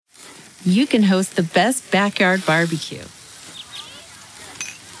you can host the best backyard barbecue.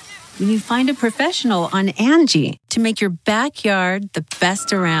 When you find a professional on Angie to make your backyard the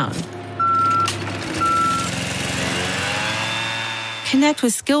best around. Connect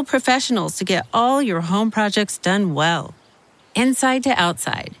with skilled professionals to get all your home projects done well. Inside to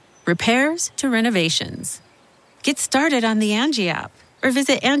outside, repairs to renovations. Get started on the Angie app or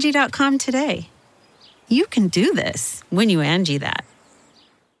visit Angie.com today. You can do this when you Angie that.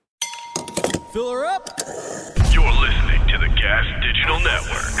 Fill her up. You're listening to the Gas Digital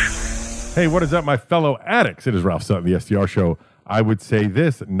Network. Hey, what is up, my fellow addicts? It is Ralph Sutton, the SDR Show. I would say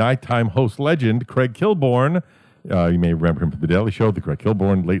this, nighttime host legend, Craig Kilborn. You may remember him from The Daily Show, the Craig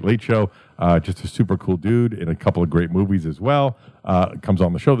Kilborn Late Late Show. Just a super cool dude in a couple of great movies as well. Comes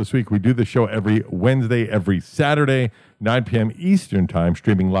on the show this week. We do the show every Wednesday, every Saturday, 9 p.m. Eastern Time,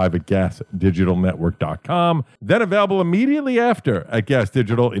 streaming live at gasdigitalnetwork.com. Then available immediately after at Gas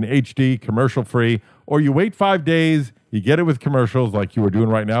Digital in HD, commercial-free, or you wait 5 days, you get it with commercials like you are doing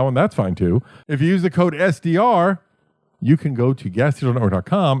right now, and that's fine too. If you use the code SDR, you can go to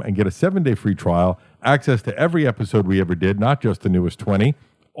gasdigitalnetwork.com and get a 7-day free trial, access to every episode we ever did, not just the newest 20,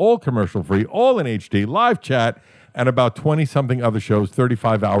 all commercial-free, all in HD, live chat, and about 20-something other shows,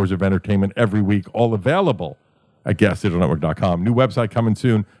 35 hours of entertainment every week, all available at gasdigitalnetwork.com. New website coming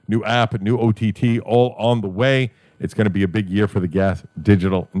soon, new app, new OTT, all on the way. It's going to be a big year for the Gas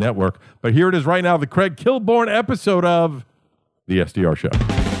Digital Network. But here it is right now, the Craig Kilborn episode of The SDR Show.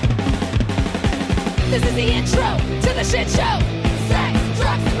 This is the intro to the shit show. Sex,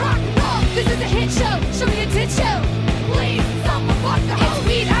 drugs, and rock and roll. This is a hit show. Show me a tit show. Please, someone fuck the hoe. It's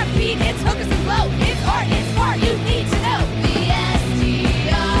weed, I beat, it's hookers and blow. It's art, it's smart, you need to know. The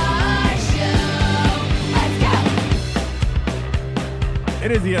SDR Show. Let's go.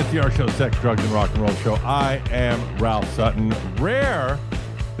 It is the SDR Show, Sex, Drugs, and Rock and Roll Show. I am Ralph Sutton. Rare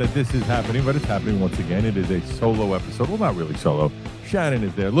that this is happening, but it's happening once again. It is a solo episode. Well, not really solo. Shannon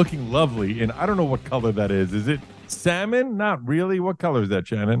is there looking lovely, and I don't know what color that is. Is it salmon? Not really. What color is that,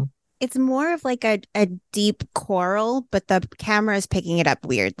 Shannon? It's more of like a deep coral, but the camera is picking it up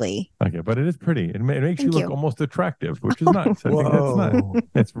weirdly. Okay, but it is pretty. It makes you Thank look you. almost attractive, which is nice. I think that's nice.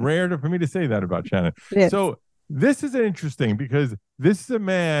 It's rare for me to say that about Shannon. So this is interesting because this is a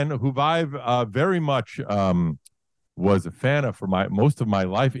man who I've very much was a fan of for most of my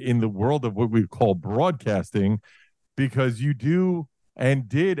life in the world of what we call broadcasting, because you do and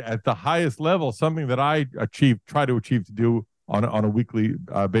did at the highest level something that I try to achieve to do on a weekly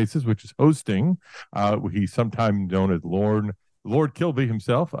basis, which is hosting. He's sometimes known as Lord Kilby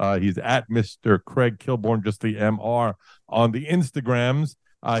himself. He's at Mr. Craig Kilborn, just the MR on the Instagrams.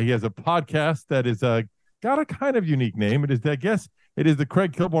 He has a podcast that is got a kind of unique name. It is the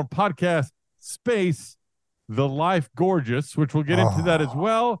Craig Kilborn Podcast Space, The Life Gorgeous, which we'll get into that as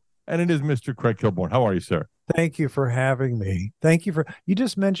well. And it is Mr. Craig Kilborn. How are you, sir? Thank you for having me. You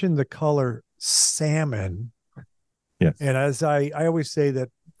just mentioned the color salmon. Yes. And as I always say that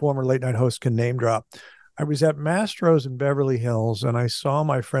former late night host can name drop. I was at Mastro's in Beverly Hills and I saw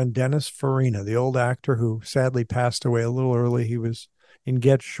my friend Dennis Farina, the old actor who sadly passed away a little early. He was in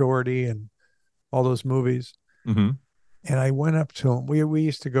Get Shorty and all those movies. Mm-hmm. And I went up to him. We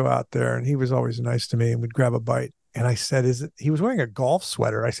used to go out there and he was always nice to me and we'd grab a bite. And I said, he was wearing a golf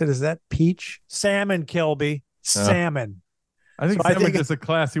sweater. I said, is that peach? Salmon, Kilby. Salmon. I think salmon is just a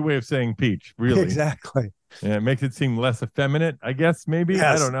classy way of saying peach, really. Exactly. Yeah, it makes it seem less effeminate, I guess, maybe.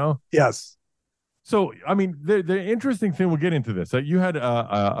 Yes. I don't know. Yes. So, I mean, the interesting thing, we'll get into this. You had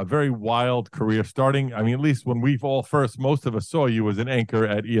a very wild career starting. I mean, at least when most of us saw you as an anchor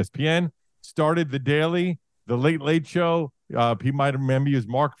at ESPN, started The Daily, The Late Late Show. He might remember you as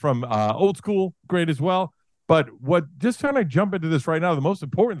Mark from Old School, great as well. But just trying to jump into this right now, the most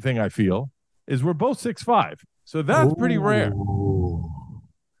important thing I feel is we're both 6'5". So that's pretty rare.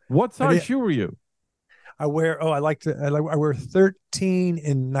 What size shoe are you? I wear 13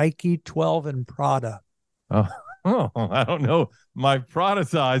 in Nike, 12 in Prada. Oh, I don't know my Prada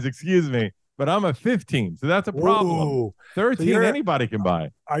size, excuse me, but I'm a 15. So that's a problem. Ooh. 13 So anybody can buy.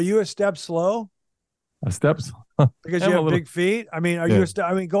 Are you a step slow? A step slow? Because you have big feet? I mean,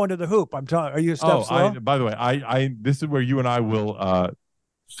 going to the hoop. Are you a step slow? By the way, this is where you and I will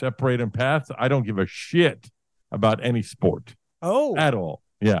separate in paths. I don't give a shit about any sport. Oh. At all.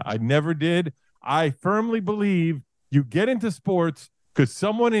 Yeah, I never did. I firmly believe you get into sports because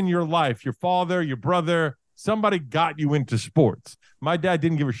someone in your life, your father, your brother, somebody got you into sports. My dad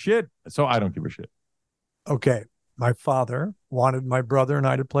didn't give a shit, so I don't give a shit. Okay. My father wanted my brother and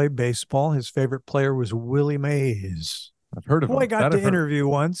I to play baseball. His favorite player was Willie Mays. I've heard of him. I got to interview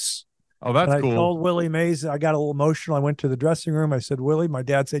once. Oh, that's And I cool. told Willie Mays, I got a little emotional. I went to the dressing room. I said, Willie, my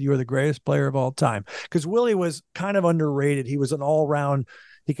dad said you were the greatest player of all time. Because Willie was kind of underrated. He was an all-round.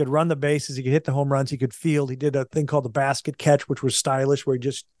 He could run the bases. He could hit the home runs. He could field. He did a thing called the basket catch, which was stylish, where he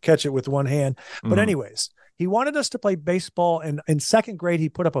just catch it with one hand. But anyways, he wanted us to play baseball. And in second grade, he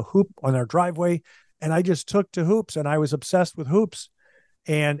put up a hoop on our driveway. And I just took to hoops, and I was obsessed with hoops.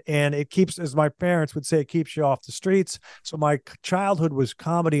 And it keeps, as my parents would say, it keeps you off the streets. So my childhood was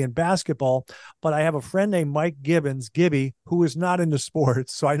comedy and basketball, but I have a friend named Mike Gibbons, Gibby, who is not into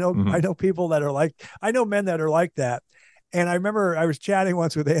sports. So I know people that are like, I know men that are like that. And I remember I was chatting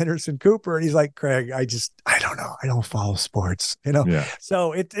once with Anderson Cooper, and he's like, Craig, I don't know. I don't follow sports, Yeah.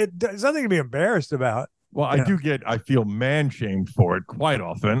 So it's nothing to be embarrassed about. Well, I feel man shamed for it quite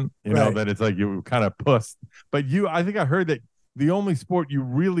often, know, that it's like you kind of puss. But I think I heard that the only sport you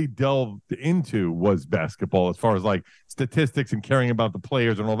really delved into was basketball, as far as like statistics and caring about the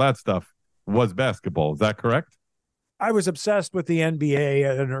players and all that stuff was basketball. Is that correct? I was obsessed with the NBA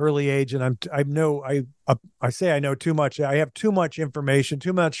at an early age, and I say I know too much. I have too much information,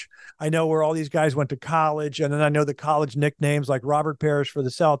 too much. I know where all these guys went to college, and then I know the college nicknames, like Robert Parrish for the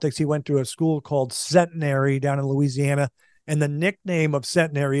Celtics. He went to a school called Centenary down in Louisiana, and the nickname of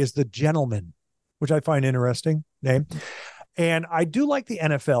Centenary is the Gentleman, which I find interesting name. And I do like the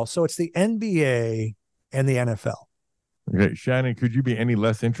NFL. So it's the NBA and the NFL. Okay. Shannon, could you be any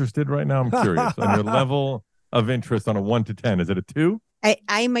less interested right now? I'm curious on your level of interest on a 1 to 10. Is it a 2?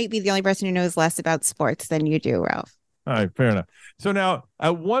 I might be the only person who knows less about sports than you do, Ralph. All right. Fair enough. So now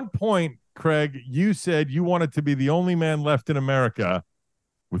at one point, Craig, you said you wanted to be the only man left in America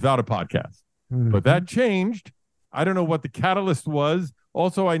without a podcast, but that changed. I don't know what the catalyst was.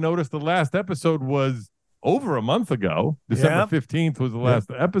 Also, I noticed the last episode was over a month ago. December 15th was the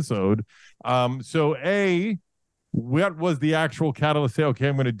last episode. So A, what was the actual catalyst? Say, okay,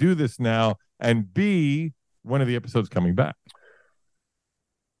 I'm going to do this now. And B, when are the episodes coming back?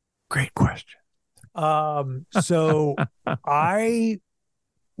 Great question. So I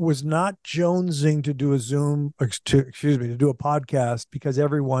was not jonesing to do a to do a podcast because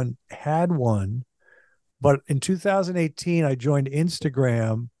everyone had one. But in 2018, I joined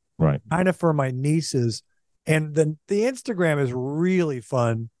Instagram, kind of for my nieces. And the Instagram is really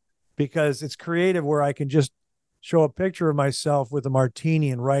fun because it's creative, where I can just show a picture of myself with a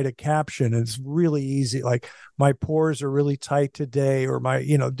martini and write a caption. It's really easy. Like, my pores are really tight today, or my,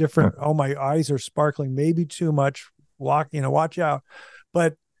 different, my eyes are sparkling, maybe too much. Watch out.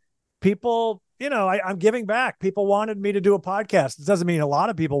 But people, I'm giving back. People wanted me to do a podcast. It doesn't mean a lot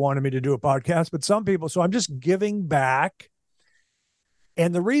of people wanted me to do a podcast, but some people. So I'm just giving back.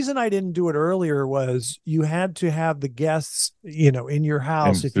 And the reason I didn't do it earlier was you had to have the guests, in your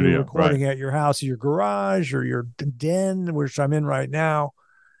house, if you're recording at your house, your garage, or your den, which I'm in right now.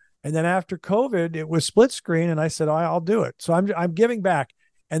 And then after COVID, it was split screen, and I said, I'll do it. So I'm giving back.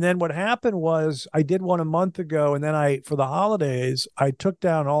 And then what happened was I did one a month ago, and then for the holidays, I took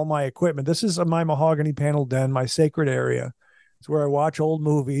down all my equipment. This is my mahogany panel den, my sacred area. It's where I watch old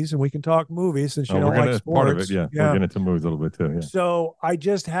movies, and we can talk movies since you don't like sports. Part of it, yeah. We'll get into movies a little bit too. Yeah. So I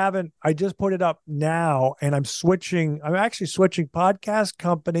just put it up now, and I'm actually switching podcast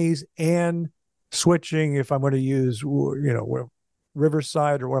companies and switching if I'm going to use,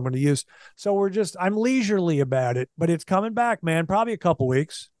 Riverside or what I'm going to use. So I'm leisurely about it, but it's coming back, man. Probably a couple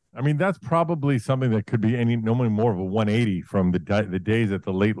weeks. I mean, that's probably something that could be no more of a 180 from the days at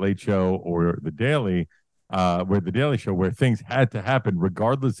the Late Show or the Daily. Where the Daily Show, where things had to happen,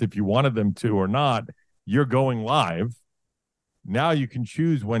 regardless if you wanted them to or not, you're going live. Now you can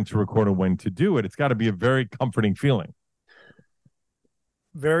choose when to record and when to do it. It's got to be a very comforting feeling.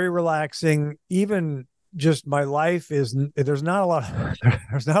 Very relaxing. Even just my life there's not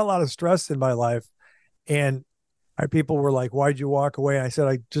a lot of stress in my life. And people were like, why'd you walk away? And I said,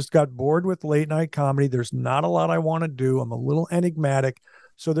 I just got bored with late night comedy. There's not a lot I want to do. I'm a little enigmatic.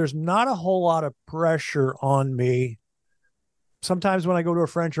 So there's not a whole lot of pressure on me. Sometimes when I go to a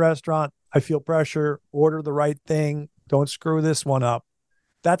French restaurant, I feel pressure, order the right thing, don't screw this one up.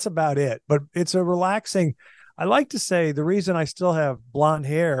 That's about it. But it's a relaxing. I like to say the reason I still have blonde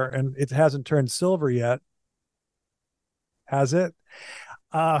hair and it hasn't turned silver yet. Has it?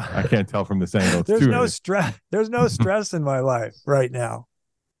 I can't tell from this angle. There's no stress. There's no stress in my life right now.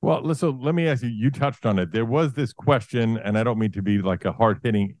 Well, listen, let me ask you, you touched on it. There was this question, and I don't mean to be like a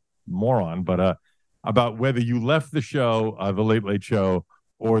hard-hitting moron, but about whether you left the show, the Late Show,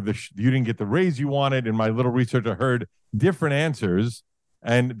 or you didn't get the raise you wanted. In my little research, I heard different answers.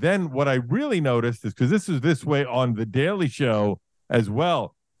 And then what I really noticed is, because this is this way on the Daily Show as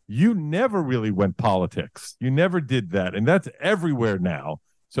well, you never really went politics. You never did that. And that's everywhere now.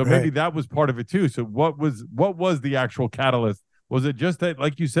 So maybe that was part of it too. So what was the actual catalyst? Was it just that,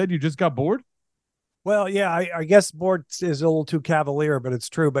 like you said, you just got bored? Well, yeah, I guess bored is a little too cavalier, but it's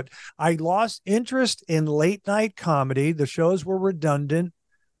true. But I lost interest in late night comedy. The shows were redundant.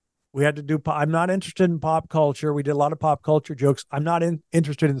 We had to do, I'm not interested in pop culture. We did a lot of pop culture jokes. I'm not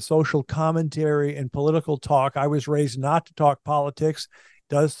interested in social commentary and political talk. I was raised not to talk politics.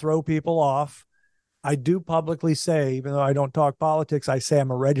 It does throw people off. I do publicly say, even though I don't talk politics, I say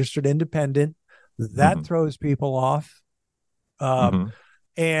I'm a registered independent. That throws people off.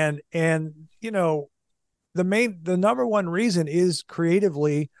 And you know, the number one reason is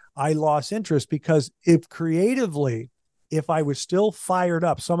creatively, I lost interest because if I was still fired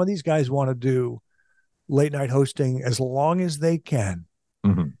up, some of these guys want to do late night hosting as long as they can.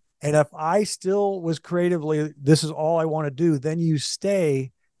 And if I still was creatively, this is all I want to do, then you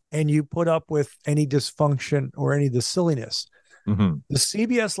stay and you put up with any dysfunction or any of the silliness. The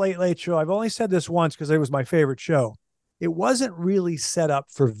CBS Late Late Show, I've only said this once because it was my favorite show. It wasn't really set up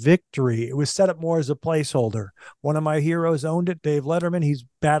for victory. It was set up more as a placeholder. One of my heroes owned it, Dave Letterman. He's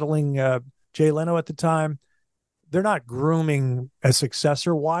battling Jay Leno at the time. They're not grooming a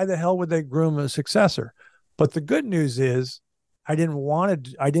successor. Why the hell would they groom a successor? But the good news is I didn't want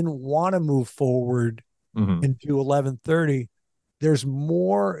to move forward into 11:30. There's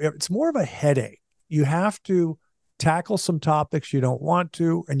more, it's more of a headache. You have to tackle some topics you don't want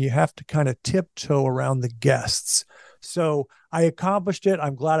to, and you have to kind of tiptoe around the guests. So I accomplished it.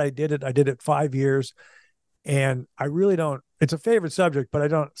 I'm glad I did it. I did it 5 years, and I really don't, it's a favorite subject, but I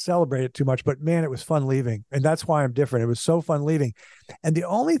don't celebrate it too much. But man, it was fun leaving. And that's why I'm different. It was so fun leaving. And the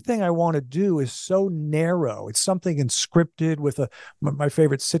only thing I want to do is so narrow. It's something unscripted with my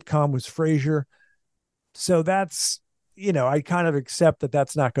favorite sitcom was Frasier. So that's, you know, I kind of accept that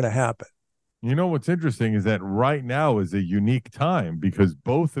that's not going to happen. You know, what's interesting is that right now is a unique time because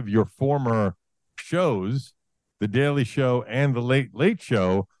both of your former shows, The Daily Show and The Late Late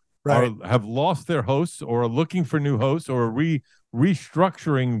Show, have lost their hosts or are looking for new hosts or are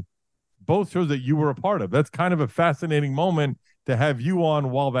restructuring both shows that you were a part of. That's kind of a fascinating moment to have you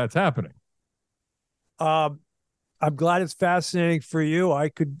on while that's happening. I'm glad it's fascinating for you. I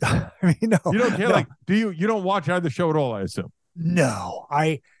could, I mean, no, you don't care. No. Like, you don't watch either show at all, I assume. No,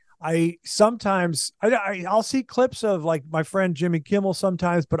 I sometimes I'll see clips of like my friend Jimmy Kimmel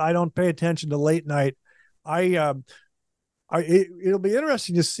sometimes, but I don't pay attention to late night. It'll be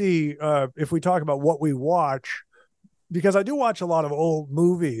interesting to see if we talk about what we watch, because I do watch a lot of old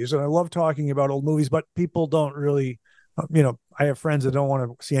movies and I love talking about old movies, but people don't really, I have friends that don't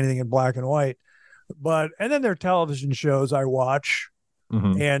want to see anything in black and white, and then there are television shows I watch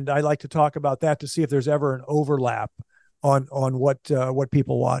and I like to talk about that to see if there's ever an overlap on what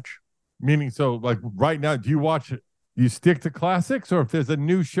people watch. Meaning, so like right now, you stick to classics, or if there's a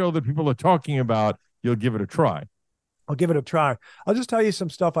new show that people are talking about, you'll give it a try? I'll give it a try. I'll just tell you some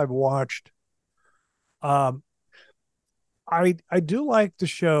stuff I've watched. I do like the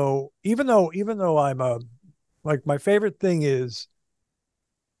show, even though I'm like my favorite thing is,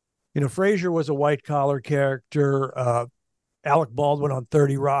 Frasier was a white collar character. Alec Baldwin on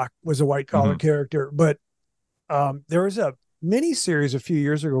 30 Rock was a white collar character, but there was a mini series a few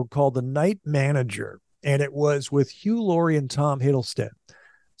years ago called The Night Manager, and it was with Hugh Laurie and Tom Hiddleston.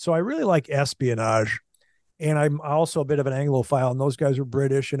 So I really like espionage. And I'm also a bit of an Anglophile, and those guys are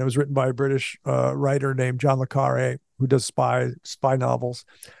British, and it was written by a British writer named John le Carré, who does spy novels.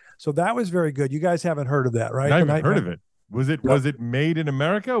 So that was very good. You guys haven't heard of that, right? I haven't heard of it. Was it made in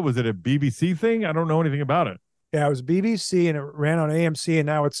America? Was it a BBC thing? I don't know anything about it. Yeah, it was BBC, and it ran on AMC, and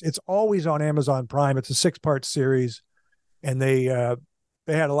now it's always on Amazon Prime. It's a 6-part series, and they had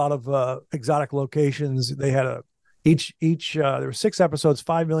a lot of exotic locations. They had there were 6 episodes,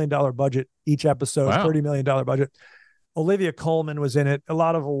 $5 million budget each episode. Wow. $30 million budget. Olivia Colman was in it, a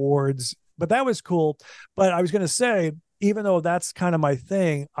lot of awards, but that was cool. But I was going to say, even though that's kind of my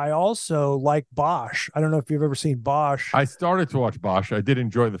thing, I also like Bosch. I don't know if you've ever seen Bosch. I started to watch Bosch. I did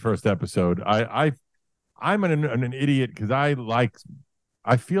enjoy the first episode. I'm an idiot because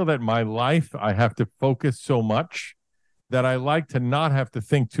I feel that my life, I have to focus so much that I like to not have to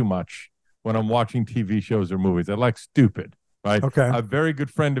think too much when I'm watching TV shows or movies. I like stupid, right? Okay. A very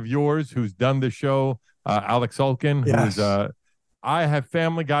good friend of yours who's done the show, Alex Ulkin, yes. who's I have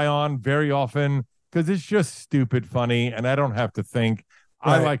Family Guy on very often because it's just stupid funny and I don't have to think.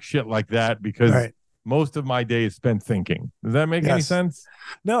 Right. I like shit like that because most of my day is spent thinking. Does that make any sense?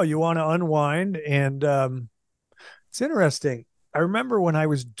 No, you want to unwind, and it's interesting. I remember when I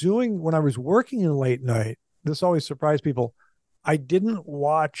was working in late night, this always surprised people. I didn't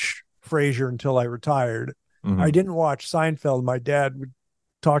watch Frasier until I retired. I didn't watch Seinfeld. My dad would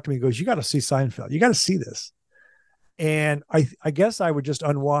talked to me. He goes, "You got to see Seinfeld. You got to see this." And I guess I would just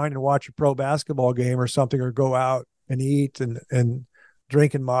unwind and watch a pro basketball game or something, or go out and eat and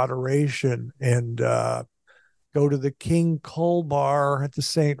drink in moderation, and go to the King Cole Bar at the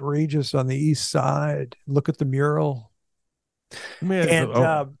St. Regis on the East Side. Look at the mural.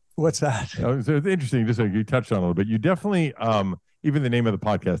 What's that? So it's interesting. Just like you touched on a little bit, you definitely, even the name of the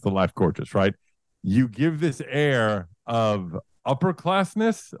podcast, The Life Gorgeous, right? You give this air of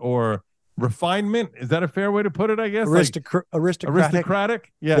upperclassness or refinement. Is that a fair way to put it? I guess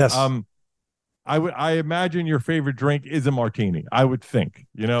aristocratic. Yes. I imagine your favorite drink is a martini. I would think,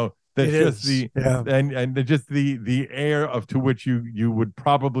 that's just the air of to which you would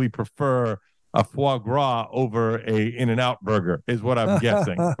probably prefer a foie gras over a In-N-Out burger is what I'm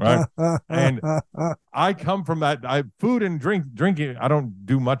guessing, right? And I come from that. Food and drinking. I don't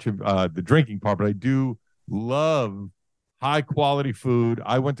do much of the drinking part, but I do love high quality food.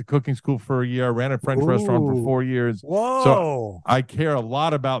 I went to cooking school for a year. I ran a French restaurant for 4 years. Whoa! So I care a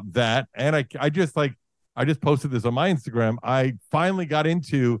lot about that. And I just posted this on my Instagram. I finally got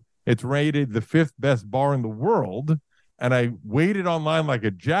into. It's rated the 5th best bar in the world. And I waited online like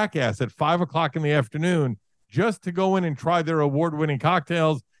a jackass at 5:00 in the afternoon just to go in and try their award-winning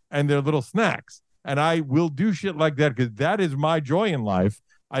cocktails and their little snacks. And I will do shit like that because that is my joy in life.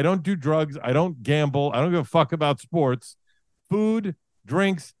 I don't do drugs. I don't gamble. I don't give a fuck about sports. Food,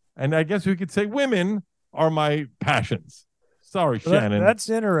 drinks, and I guess we could say women are my passions. Sorry, Shannon. That's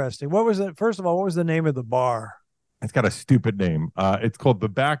interesting. What was it? First of all, what was the name of the bar? It's got a stupid name. It's called The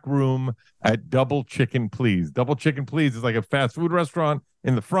Back Room at Double Chicken Please. Double Chicken Please is like a fast food restaurant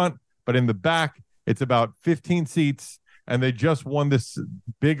in the front, but in the back, it's about 15 seats, and they just won this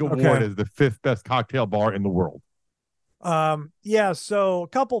big award as the 5th best cocktail bar in the world. So a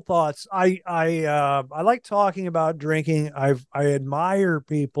couple thoughts. I like talking about drinking. I admire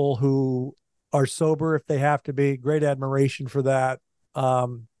people who are sober if they have to be. Great admiration for that.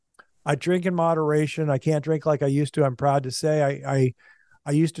 I drink in moderation. I can't drink like I used to. I'm proud to say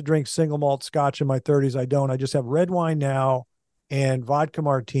I used to drink single malt scotch in my 30s. I don't. I just have red wine now and vodka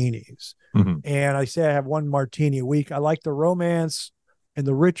martinis. Mm-hmm. And I say I have one martini a week. I like the romance and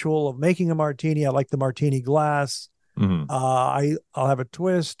the ritual of making a martini. I like the martini glass. Mm-hmm. I'll have a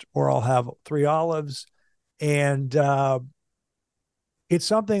twist, or I'll have 3 olives. And it's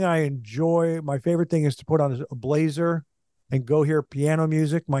something I enjoy. My favorite thing is to put on a blazer and go hear piano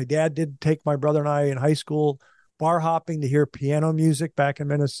music. My dad did take my brother and I in high school bar hopping to hear piano music back in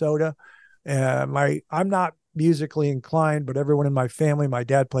Minnesota. I'm not musically inclined, but everyone in my family, my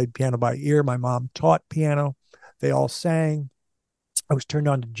dad played piano by ear. My mom taught piano. They all sang. I was turned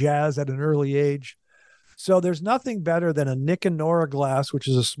on to jazz at an early age. So there's nothing better than a Nick and Nora glass, which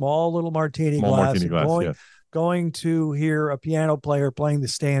is a small little martini glass, going to hear a piano player playing the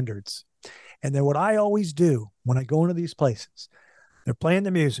standards. And then what I always do when I go into these places, they're playing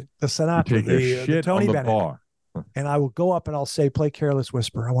the music, the Sinatra, the Tony Bennett, bar. And I will go up and I'll say, "Play Careless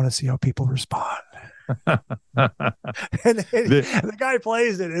Whisper. I want to see how people respond." and the guy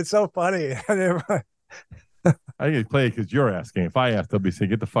plays it. It's so funny. I think they play it because you're asking. If I ask, they'll be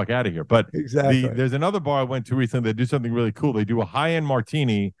saying, "Get the fuck out of here." But exactly. There's another bar I went to recently that do something really cool. They do a high-end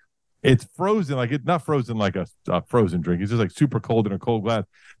martini. It's frozen, like it's not frozen like a frozen drink. It's just like super cold in a cold glass.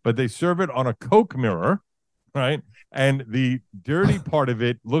 But they serve it on a Coke mirror, right? And the dirty part of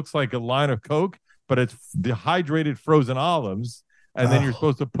it looks like a line of Coke, but it's dehydrated frozen olives. And then you're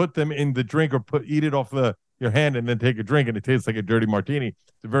supposed to put them in the drink or eat it off your hand and then take a drink, and it tastes like a dirty martini.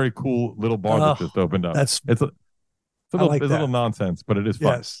 It's a very cool little bar that just opened up. It's a little nonsense, but it is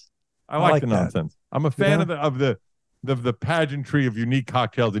fun. Yes. I like the nonsense. I'm a fan of the pageantry of unique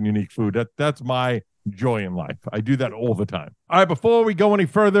cocktails and unique food. That's my joy in life. I do that all the time. All right, before we go any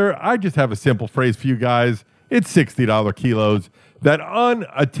further, I just have a simple phrase for you guys. It's $60 kilos, that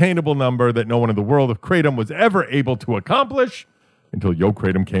unattainable number that no one in the world of Kratom was ever able to accomplish until Yo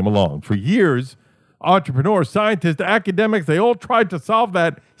Kratom came along. For years, entrepreneurs, scientists, academics, they all tried to solve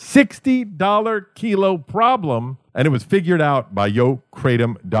that $60 kilo problem, and it was figured out by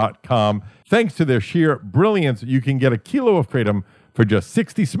YoKratom.com. Thanks to their sheer brilliance, you can get a kilo of Kratom for just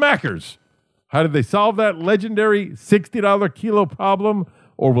 60 smackers. How did they solve that legendary $60 kilo problem?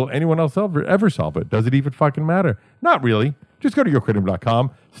 Or will anyone else ever solve it? Does it even fucking matter? Not really. Just go to YoKratom.com.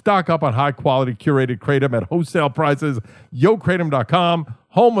 Stock up on high-quality curated Kratom at wholesale prices. YoKratom.com,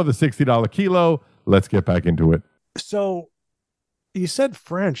 home of the $60 kilo. Let's get back into it. So you said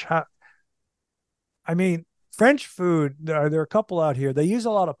French. French food, there are a couple out here. They use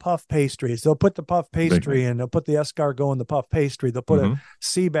a lot of puff pastries. They'll put the puff pastry in. They'll put the escargot in the puff pastry. They'll put a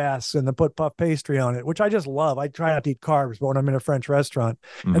sea bass and they'll put puff pastry on it, which I just love. I try not to eat carbs, but when I'm in a French restaurant,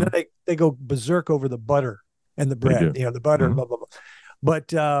 and then they go berserk over the butter and the bread, the butter, blah, blah, blah.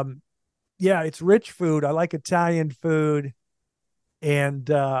 But yeah, it's rich food. I like Italian food, and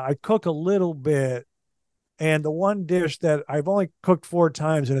I cook a little bit. And the one dish that I've only cooked 4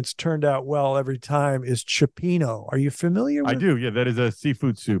 times and it's turned out well every time is cioppino. Are you familiar with it? I do. Yeah, that is a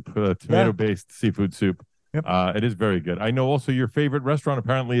seafood soup, tomato-based seafood soup. Yep. It is very good. I know also your favorite restaurant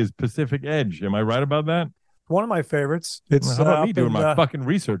apparently is Pacific Edge. Am I right about that? One of my favorites. It's how about me doing my fucking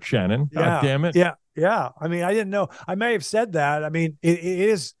research, Shannon? God damn it. Yeah. I mean, I didn't know. I may have said that. I mean, it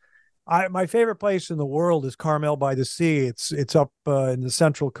is. My favorite place in the world is Carmel by the Sea. It's up in the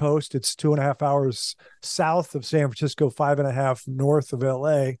Central Coast. It's 2.5 hours south of San Francisco, 5.5 north of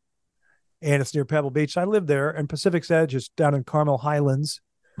LA, and it's near Pebble Beach. I live there, and Pacific's Edge is down in Carmel Highlands.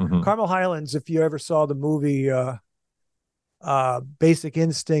 Carmel Highlands, if you ever saw the movie Basic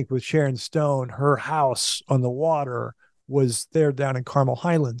Instinct with Sharon Stone, her house on the water was there down in Carmel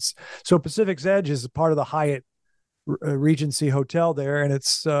Highlands. So Pacific's Edge is a part of the Hyatt Regency Hotel there, and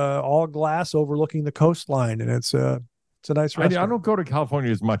it's all glass overlooking the coastline, and it's a nice restaurant. I don't go to California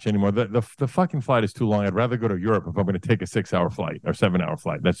as much anymore. The fucking flight is too long. I'd rather go to Europe if I'm going to take a 6-hour flight or 7-hour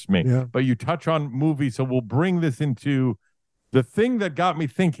flight. That's me. Yeah. But you touch on movies, so we'll bring this into the thing that got me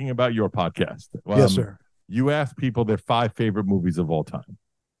thinking about your podcast. Yes, sir. You asked people their 5 favorite movies of all time,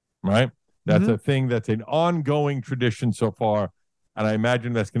 right? That's a thing that's an ongoing tradition so far. And I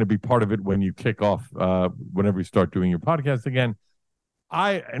imagine that's going to be part of it when you kick off, whenever you start doing your podcast again.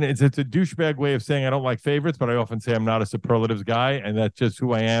 And it's a douchebag way of saying I don't like favorites, but I often say I'm not a superlatives guy, and that's just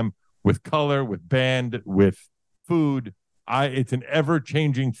who I am with color, with band, with food. It's an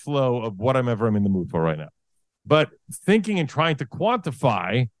ever-changing flow of what I'm in the mood for right now. But thinking and trying to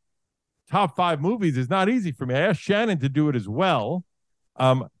quantify top 5 movies is not easy for me. I asked Shannon to do it as well.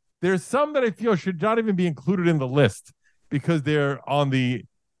 There's some that I feel should not even be included in the list, because they're on the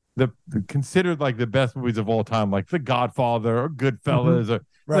considered like the best movies of all time, like The Godfather or Goodfellas, or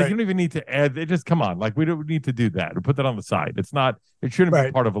like you don't even need to add. They just come on, like we don't need to do that or put that on the side. It shouldn't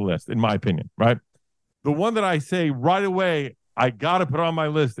be part of a list, in my opinion. Right. The one that I say right away I gotta put on my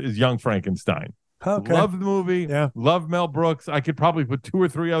list is Young Frankenstein. Okay. Love the movie. Yeah. Love Mel Brooks. I could probably put 2 or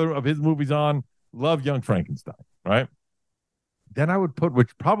 3 other of his movies on. Love Young Frankenstein. Right. Then I would put,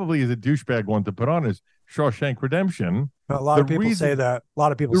 which probably is a douchebag one to put on, is Shawshank Redemption. A lot of people say that.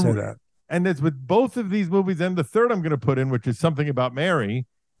 And it's with both of these movies, and the third I'm going to put in, which is Something About Mary.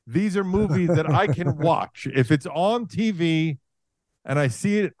 These are movies that I can watch. If it's on TV and I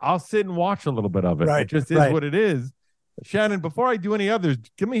see it, I'll sit and watch a little bit of it. It just is what it is. Shannon, before I do any others,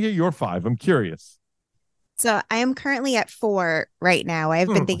 let me hear your 5. I'm curious. So I am currently at 4 right now. I've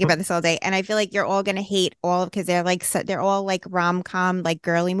been thinking about this all day, and I feel like you're all going to hate all because they're all like rom-com, like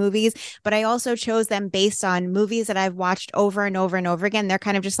girly movies. But I also chose them based on movies that I've watched over and over and over again. They're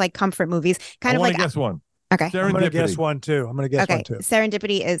kind of just like comfort movies. I want to guess one. Okay. I'm going to guess one too. One too.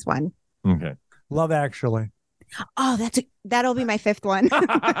 Serendipity is one. Okay. Love Actually. Oh, that'll be my 5th one.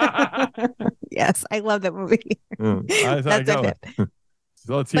 Yes, I love that movie. That's my 5th.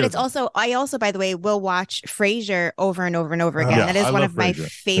 So let's hear but I also, by the way, will watch Frasier over and over and over again. That is one of my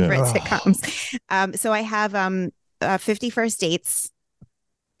favorite sitcoms. So I have 50 First Dates.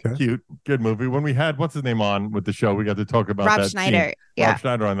 Okay. Cute. Good movie. When we had, what's his name on with the show, we got to talk about Rob that Schneider. Scene. Yeah. Rob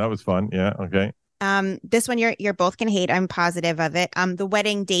Schneider on. That was fun. Yeah. Okay. This one you're both going to hate. I'm positive of it. The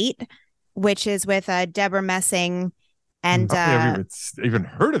Wedding Date, which is with Deborah Messing. And I've even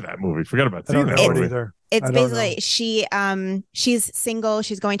heard of that movie. Forgot about seeing that movie either. It's basically she's single.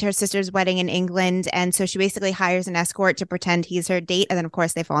 She's going to her sister's wedding in England, and so she basically hires an escort to pretend he's her date, and then of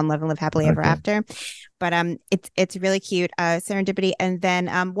course they fall in love and live happily ever after. But it's really cute. Serendipity, and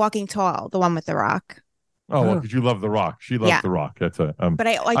then Walking Tall, the one with The Rock. Oh, well, because you love The Rock. She loves The Rock. That's a. But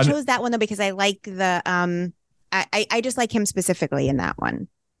I chose that one though because I like the I just like him specifically in that one.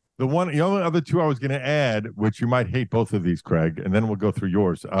 The only other 2 I was going to add, which you might hate both of these, Craig, and then we'll go through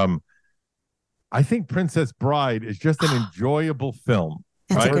yours. I think Princess Bride is just an enjoyable film.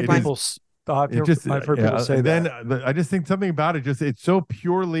 That's right? a good one. I've heard people say that. Then I just think something about it, it's so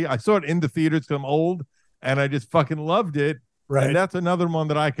purely, I saw it in the theaters because I'm old, and I just fucking loved it. Right. And that's another one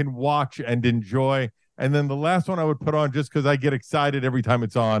that I can watch and enjoy. And then the last one I would put on just because I get excited every time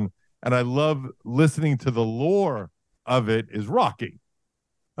it's on, and I love listening to the lore of it, is Rocky.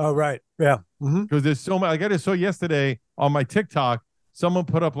 Oh, right. Yeah. Because there's so much. Like I just saw yesterday on my TikTok, someone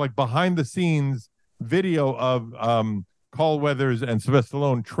put up like behind the scenes video of Carl Weathers and Sylvester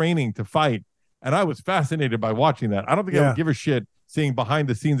Stallone training to fight. And I was fascinated by watching that. I don't think I would give a shit seeing behind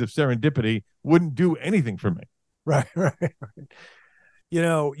the scenes of Serendipity. Wouldn't do anything for me. Right. You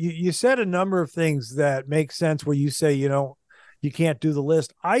know, you said a number of things that make sense where you say, you know, you can't do the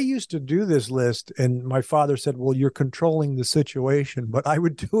list. I used to do this list, and my father said, well, you're controlling the situation. But I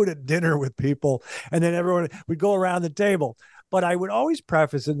would do it at dinner with people, and then everyone would go around the table. But I would always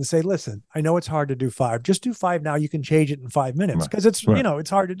preface it and say, listen, I know it's hard to do 5. Just do 5 now. You can change it in 5 minutes because it's, you know, it's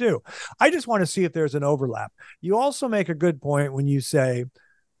hard to do. I just want to see if there's an overlap. You also make a good point when you say,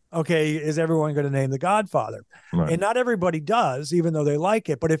 okay, is everyone going to name The Godfather? Right. And not everybody does, even though they like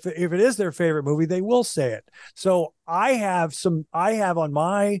it. But if it is their favorite movie, they will say it. So I have on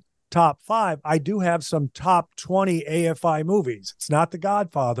my top 5, I do have some top 20 AFI movies. It's not The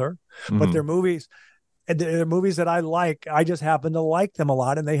Godfather, but they're movies. And they're movies that I like. I just happen to like them a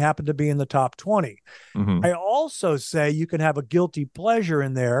lot, and they happen to be in the top 20. I also say you can have a guilty pleasure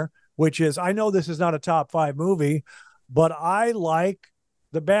in there, which is, I know this is not a top 5 movie, but I like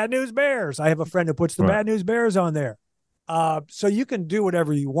the Bad News Bears. I have a friend who puts the Bad News Bears on there. So you can do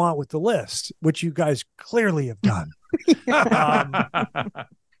whatever you want with the list, which you guys clearly have done.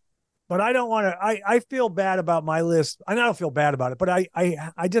 But I don't want to, I feel bad about my list. I don't feel bad about it, but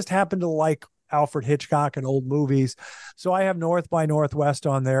I just happen to like Alfred Hitchcock and old movies. So I have North by Northwest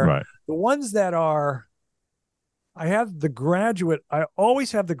on there. Right. The ones that are, I have The Graduate. I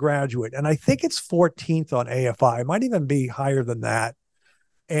always have The Graduate, and I think it's 14th on AFI. It might even be higher than that.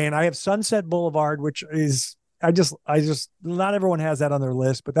 And I have Sunset Boulevard, which is, I just, not everyone has that on their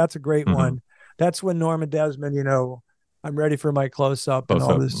list, but that's a great one. That's when Norma Desmond, you know, I'm ready for my close-up and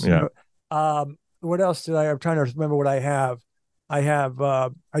all this. Yeah. What else did I'm trying to remember what I have.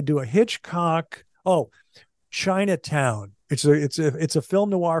 I do a Hitchcock. Oh, Chinatown. It's a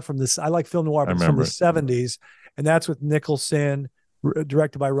film noir from this. I like film noir from the 70s, and that's with Nicholson,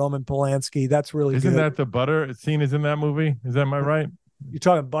 directed by Roman Polanski. That's really Isn't good. that the butter scene is in that movie? Am I right? You're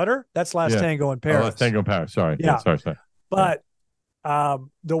talking Butter? That's Last Tango in Paris. Last Tango in Paris. Sorry. Yeah. Sorry. But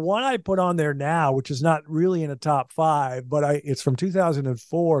the one I put on there now, which is not really in a top 5, but it's from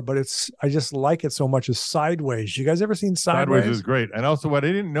 2004, but I just like it so much, is Sideways. You guys ever seen Sideways? Sideways is great. And also what I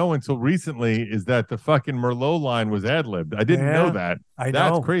didn't know until recently is that the fucking Merlot line was ad-libbed. I didn't know that.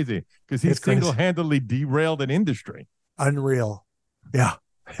 That's crazy because he single-handedly derailed an industry. Unreal. Yeah.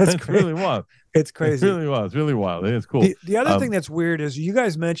 It's really wild. It's crazy. It's really wild. It's really wild. It's cool. The other thing that's weird is you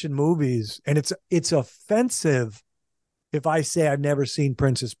guys mentioned movies, and it's offensive if I say I've never seen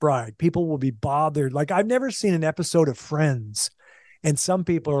Princess Bride. People will be bothered. Like, I've never seen an episode of Friends, and some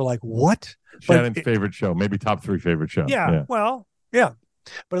people are like, what? Shannon's favorite show, maybe top 3 favorite show. Yeah. Well, yeah.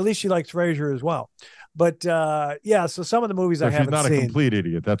 But at least she likes Frasier as well. But so some of the movies I haven't seen. She's not a complete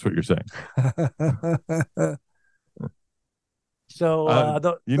idiot. That's what you're saying.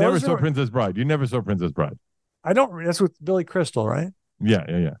 So you never saw Princess Bride. You never saw Princess Bride. I don't. That's with Billy Crystal, right? Yeah.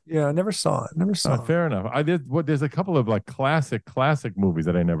 Yeah, I never saw it. Fair enough. There's a couple of like classic movies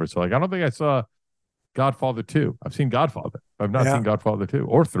that I never saw. Like, I don't think I saw Godfather 2. I've seen Godfather. I've not seen Godfather 2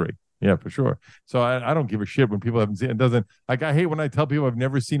 or 3. Yeah, for sure. So I don't give a shit when people haven't seen it. Doesn't, like, I hate when I tell people I've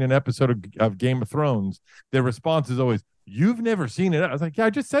never seen an episode of Game of Thrones. Their response is always, "You've never seen it." I was like, yeah, I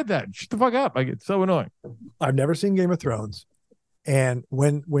just said that. Shut the fuck up. Like, it's so annoying. I've never seen Game of Thrones. And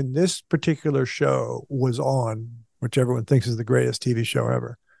when this particular show was on, which everyone thinks is the greatest TV show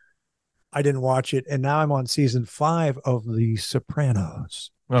ever, I didn't watch it. And now I'm on season 5 of The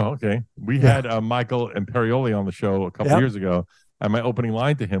Sopranos. Oh, okay. We had Michael Imperioli on the show a couple years ago. And my opening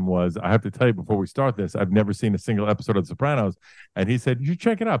line to him was, I have to tell you before we start this, I've never seen a single episode of The Sopranos. And he said, you should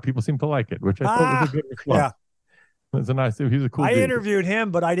check it out. People seem to like it, which I thought was a good response. Yeah. It's a nice dude. He's a cool dude. I interviewed him,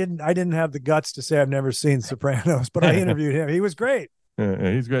 but I didn't have the guts to say I've never seen Sopranos, but I interviewed him. He was great.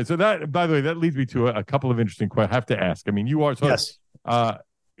 Yeah, he's great. So that, by the way, that leads me to a couple of interesting questions. I have to ask. I mean, you are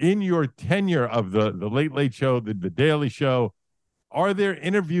in your tenure of the Late Late Show, the Daily Show, are there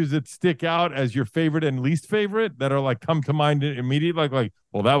interviews that stick out as your favorite and least favorite that are like come to mind immediately? Like,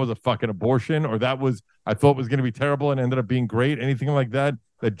 well, that was a fucking abortion, or that was, I thought was going to be terrible and ended up being great. Anything like that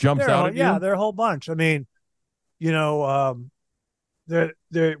jumps out at you? Yeah, there are a whole bunch. I mean, you know, there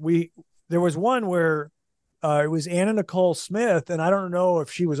was one where it was Anna Nicole Smith, and I don't know if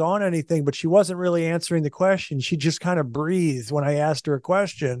she was on anything, but she wasn't really answering the question. She just kind of breathed when I asked her a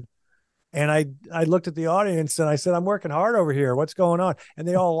question. And I looked at the audience and I said, I'm working hard over here. What's going on? And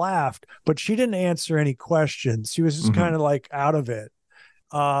they all laughed, but she didn't answer any questions. She was just kind of like out of it.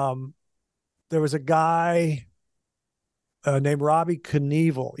 There was a guy named Robbie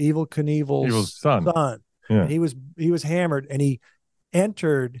Knievel, Evel Knievel's son. Yeah. And he was hammered, and he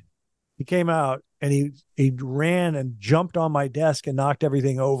came out and he ran and jumped on my desk and knocked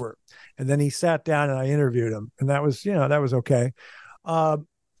everything over. And then he sat down and I interviewed him, and that was okay. I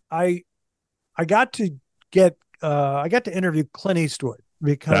got to interview Clint Eastwood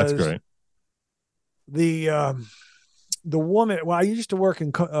because That's great. The woman. Well, I used to work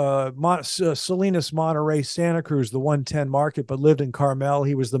in Salinas, Monterey, Santa Cruz, the 110 market, but lived in Carmel.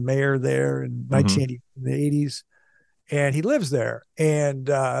 He was the mayor there in 1980s, and he lives there, and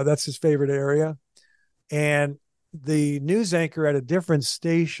that's his favorite area. And the news anchor at a different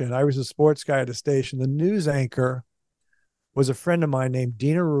station, I was a sports guy at a station. The news anchor was a friend of mine named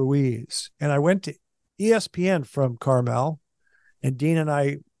Dina Ruiz, and I went to ESPN from Carmel, and Dina and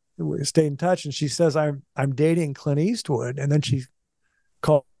I stayed in touch, and she says, I'm dating Clint Eastwood. And then she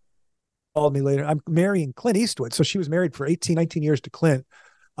called me later. I'm marrying Clint Eastwood. So she was married for 18, 19 years to Clint.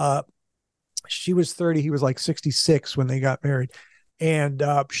 She was 30. He was like 66 when they got married. And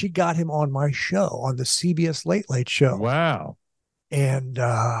she got him on my show, on the CBS Late Late Show. Wow. And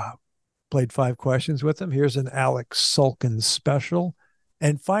played 5 questions with him. Here's an Alex Sulkin special.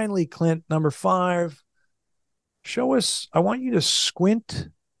 And finally, Clint, number 5, show us, I want you to squint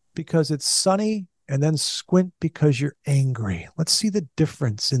because it's sunny, and then squint because you're angry. Let's see the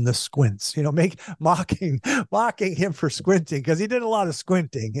difference in the squints. Mocking him for squinting, because he did a lot of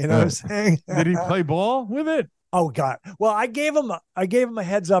squinting. You know what I'm saying? Did he play ball with it? Oh God! Well, I gave him a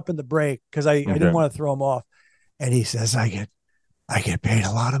heads up in the break because I didn't want to throw him off, and he says, "I get paid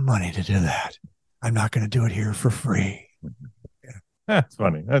a lot of money to do that. I'm not going to do it here for free." Yeah. That's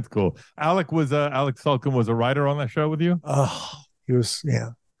funny. That's cool. Alex Sulkin was a writer on that show with you. Oh, he was. Yeah.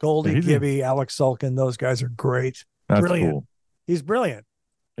 Goldie Gibby, Alex Sulkin, those guys are great. That's brilliant. Cool. He's brilliant.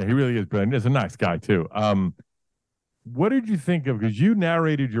 Yeah, he really is brilliant. He's a nice guy too. What did you think of, because you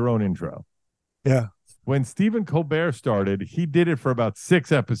narrated your own intro? Yeah. When Stephen Colbert started, he did it for about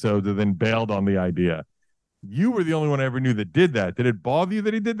 6 episodes and then bailed on the idea. You were the only one I ever knew that did that. Did it bother you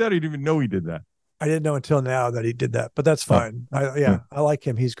that he did that, or you didn't even know he did that? I didn't know until now that he did that, but that's fine. I like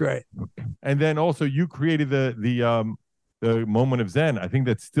him. He's great. And then also you created the moment of Zen. I think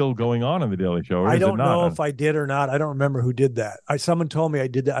that's still going on The Daily Show. I don't know if I did or not. I don't remember who did that. Someone told me I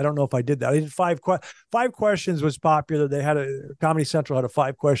did that. I don't know if I did that. I did 5 questions was popular. They had Comedy Central had a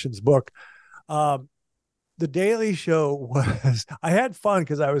 5 questions book. The Daily Show was, I had fun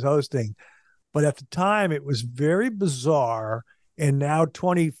because I was hosting, but at the time it was very bizarre. And now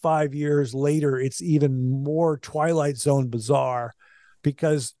 25 years later, it's even more Twilight Zone bizarre,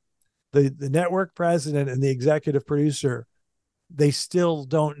 because the network president and the executive producer, they still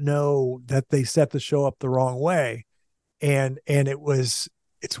don't know that they set the show up the wrong way. And it's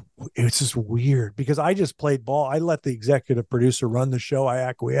just weird, because I just played ball. I let the executive producer run the show. I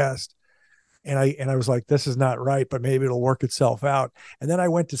acquiesced. And I was like, this is not right, but maybe it'll work itself out. And then I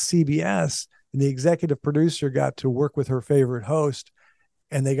went to CBS, and the executive producer got to work with her favorite host,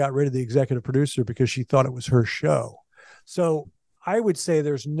 and they got rid of the executive producer because she thought it was her show. So I would say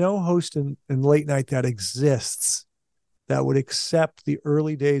there's no host in late night that exists that would accept the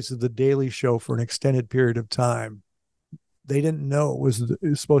early days of The Daily Show for an extended period of time. They didn't know it was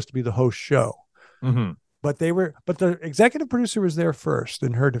supposed to be the host show. Mm-hmm. But the executive producer was there first,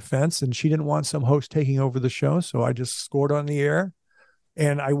 in her defense, and she didn't want some host taking over the show. So I just scored on the air,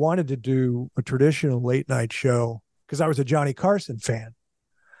 and I wanted to do a traditional late night show because I was a Johnny Carson fan,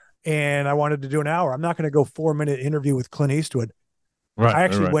 and I wanted to do an hour. I'm not going to go 4-minute interview with Clint Eastwood. Right. I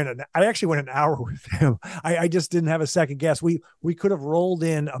actually went an hour with him. I just didn't have a second guess. We could have rolled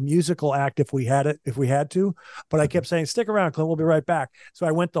in a musical act if we had to, but I kept saying, stick around, Clint, we'll be right back. So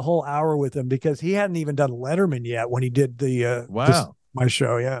I went the whole hour with him because he hadn't even done Letterman yet when he did my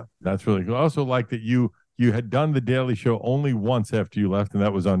show. Yeah. That's really cool. I also like that you had done The Daily Show only once after you left, and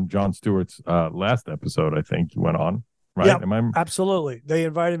that was on Jon Stewart's last episode, I think you went on, right? Yeah, absolutely. They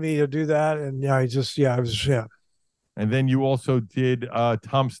invited me to do that, and And then you also did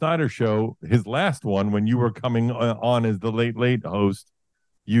Tom Snyder's show, his last one, when you were coming on as the Late host.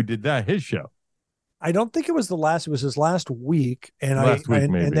 You did his show. I don't think it was the last. It was his last week, and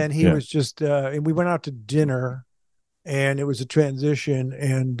then he was just. And we went out to dinner, and it was a transition,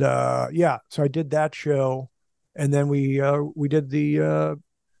 and so I did that show, and then we did the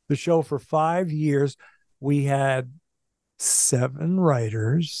show for 5 years. We had 7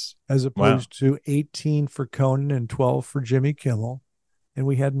 writers as opposed to 18 for Conan and 12 for Jimmy Kimmel, and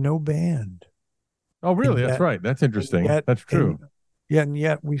we had no band. Oh, really? That's right. That's interesting. That's true. And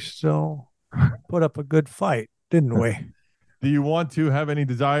yet we still put up a good fight, didn't we? Do you want to have any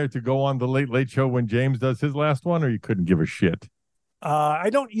desire to go on the Late Late Show when James does his last one, or you couldn't give a shit? I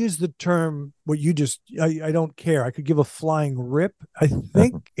don't use the term what you just. I don't care. I could give a flying rip, I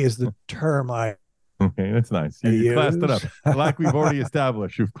think is the term I Okay, that's nice. You classed it up. Like we've already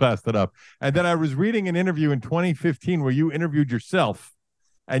established, you've classed it up. And then I was reading an interview in 2015 where you interviewed yourself,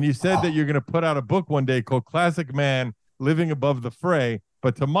 and you said that you're going to put out a book one day called Classic Man Living Above the Fray.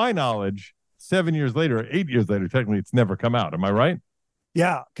 But to my knowledge, 7 years later, or 8 years later, technically, it's never come out. Am I right?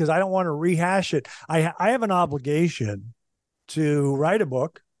 Yeah, because I don't want to rehash it. I have an obligation to write a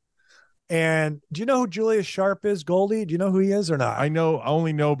book. And do you know who Julius Sharp is, Goldie? Do you know who he is or not? I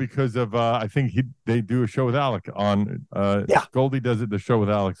only know because of I think they do a show with Alec on. Goldie does the show with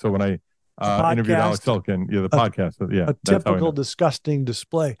Alec. So when I interviewed Alex Sulkin, the podcast, a typical disgusting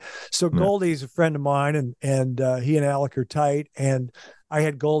display. So Goldie's a friend of mine, and he and Alec are tight. And I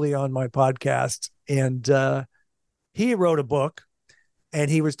had Goldie on my podcast, and he wrote a book,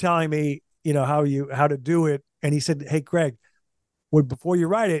 and he was telling me, how to do it. And he said, "Hey, Craig, before you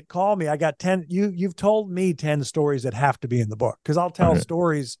write it, call me. I got 10. You've told me 10 stories that have to be in the book, because I'll tell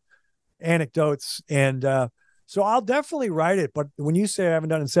stories, anecdotes, and so I'll definitely write it. But when you say I haven't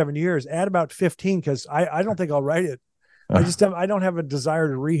done it in 7 years, add about 15, because I don't think I'll write it. I don't have a desire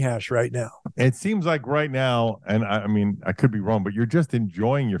to rehash right now. It seems like right now, and I mean, I could be wrong, but you're just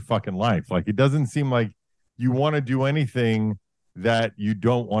enjoying your fucking life. Like, it doesn't seem like you want to do anything that you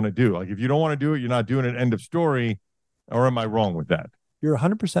don't want to do. Like, if you don't want to do it, you're not doing it. End of story. Or am I wrong with that? You're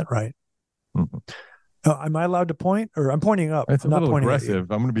 100% right. Mm-hmm. Am I allowed to point, or I'm pointing up? It's a little aggressive.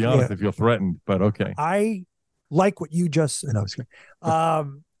 I'm going to be honest, if you're threatened, but okay. I like what you just. No, I was kidding.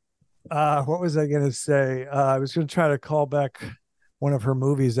 What was I going to say? I was going to try to call back one of her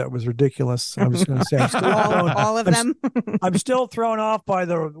movies that was ridiculous. I'm just going to say I'm still all of them. I'm still thrown off by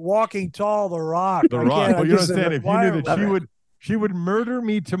the Walking Tall, The Rock. The Rock. Well, you understand, if you knew that she would murder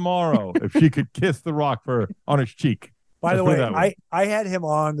me tomorrow if she could kiss The Rock on his cheek. By the way, I had him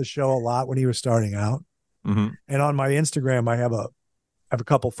on the show a lot when he was starting out. Mm-hmm. And on my Instagram, I have a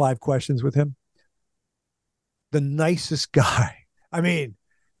couple 5 questions with him. The nicest guy. I mean,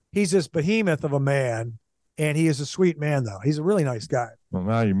 he's this behemoth of a man, and he is a sweet man, though. He's a really nice guy. Well,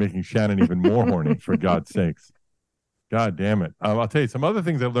 now you're making Shannon even more horny, for God's sakes. God damn it. I'll tell you some other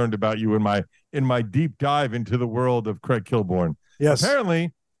things I learned about you in my deep dive into the world of Craig Kilborn. Yes.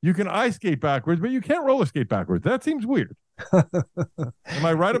 Apparently, you can ice skate backwards, but you can't roller skate backwards. That seems weird. Am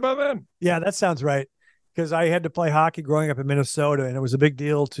I right about that? Yeah, that sounds right. Because I had to play hockey growing up in Minnesota, and it was a big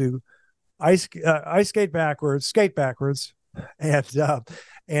deal to ice skate backwards,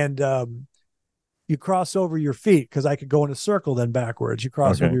 and you cross over your feet, because I could go in a circle then backwards. You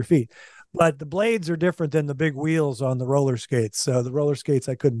cross over your feet. But the blades are different than the big wheels on the roller skates. So the roller skates,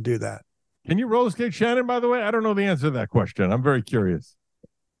 I couldn't do that. Can you roller skate, Shannon, by the way? I don't know the answer to that question. I'm very curious.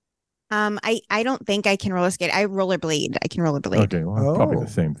 I don't think I can roller skate. I rollerblade. I can rollerblade. Okay, well, probably the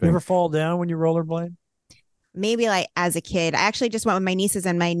same thing. You ever fall down when you rollerblade? Maybe like as a kid. I actually just went with my nieces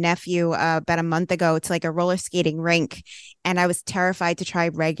and my nephew about a month ago to like a roller skating rink, and I was terrified to try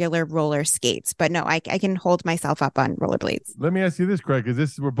regular roller skates. But no, I can hold myself up on rollerblades. Let me ask you this, Craig,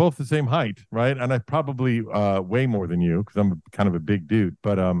 because we're both the same height, right? And I probably way more than you, because I'm kind of a big dude.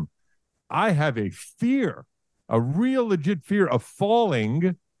 But I have a real legit fear of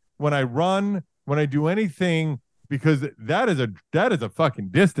falling when I run, when I do anything, because that is a fucking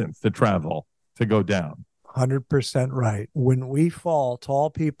distance to travel to go down. 100% right. When we fall, tall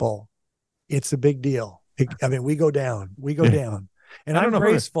people, it's a big deal. We go down. Down. And I'm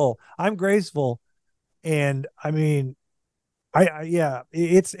graceful. And I mean,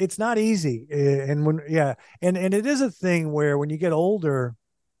 it's not easy. And it is a thing where when you get older,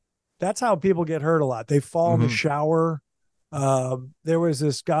 that's how people get hurt a lot. They fall in the shower. There was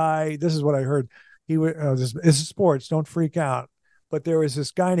this guy, this is what I heard. This is sports, don't freak out. But there was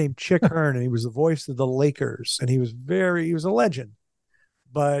this guy named Chick Hearn, and he was the voice of the Lakers, and he was a legend.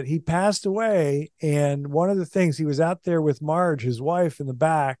 But he passed away, and one of the things, he was out there with Marge, his wife, in the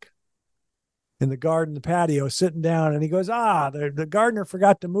back, in the garden, the patio, sitting down, and he goes, the gardener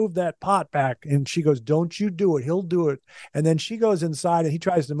forgot to move that pot back. And she goes, don't you do it, he'll do it. And then she goes inside, and he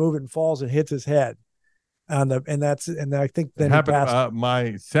tries to move it and falls and hits his head. And I think then it happened.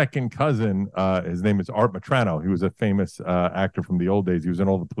 My second cousin, his name is Art Matrano. He was a famous actor from the old days. He was in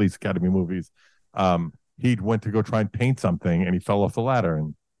all the Police Academy movies. He went to go try and paint something, and he fell off the ladder,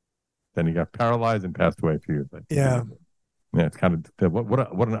 and then he got paralyzed and passed away a few years later. Yeah, it's kind of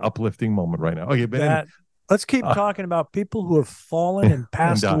what an uplifting moment right now. Okay, but let's keep talking about people who have fallen and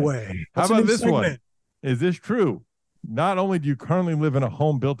passed away. How about this one? Is this true? Not only do you currently live in a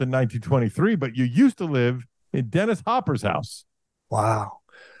home built in 1923, but you used to live in Dennis Hopper's house. Wow.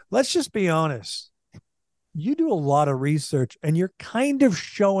 Let's just be honest. You do a lot of research, and you're kind of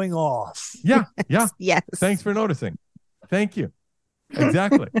showing off. Yeah. Yes. Thanks for noticing. Thank you.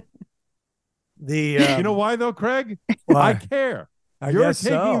 Exactly. You know why though, Craig? Why? I care. I You're guess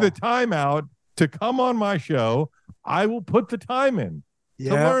taking so. the time out to come on my show. I will put the time in to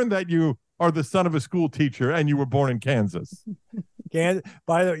learn that you are the son of a school teacher and you were born in Kansas.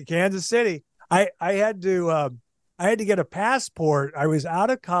 By the way, Kansas City. I had to get a passport. I was out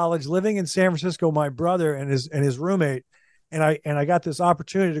of college, living in San Francisco. My brother and his roommate, and I got this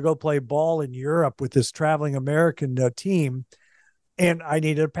opportunity to go play ball in Europe with this traveling American team, and I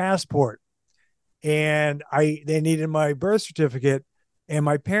needed a passport, and they needed my birth certificate, and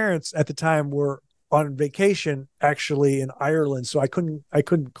my parents at the time were on vacation actually in Ireland, so I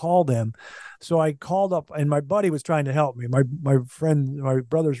couldn't call them. So I called up, and my buddy was trying to help me. My friend, my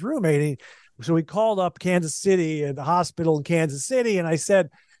brother's roommate. So we called up Kansas City at the hospital in Kansas City, and I said,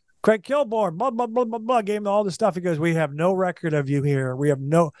 Craig Kilborn, blah, blah, blah, blah, blah, gave him all this stuff. He goes, we have no record of you here. We have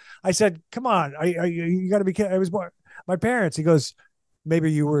no. I said, come on, you got to be kidding. I was born. My parents. He goes,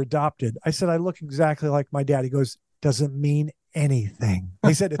 maybe you were adopted. I said, I look exactly like my dad. He goes, doesn't mean anything.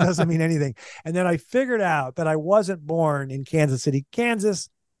 He said, it doesn't mean anything. And then I figured out that I wasn't born in Kansas City, Kansas.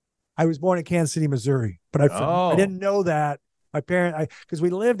 I was born in Kansas City, Missouri, but I didn't know that. My parent, because we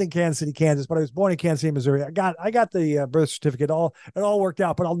lived in Kansas City, Kansas, but I was born in Kansas City, Missouri. I got the birth certificate. It all worked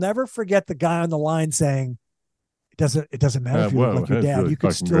out. But I'll never forget the guy on the line saying, "It doesn't matter if you look like your dad. Really, you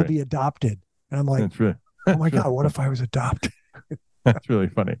could still be adopted." And I'm like, "Oh my God, what if I was adopted?" That's really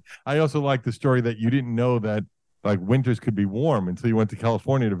funny. I also like the story that you didn't know that like winters could be warm until you went to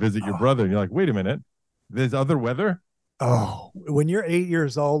California to visit your brother. And you're like, wait a minute, there's other weather. Oh, when you're 8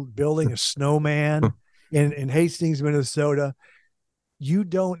 years old, building a snowman in Hastings, Minnesota, you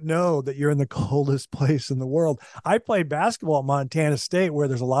don't know that you're in the coldest place in the world. I played basketball at Montana State where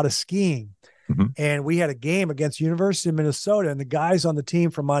there's a lot of skiing. Mm-hmm. And we had a game against University of Minnesota, and the guys on the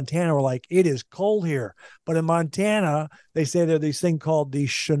team from Montana were like, it is cold here. But in Montana, they say there are these things called the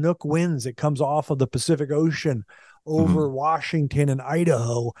Chinook winds. It comes off of the Pacific Ocean over Washington and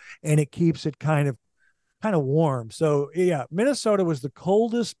Idaho, and it keeps it kind of warm. So yeah, Minnesota was the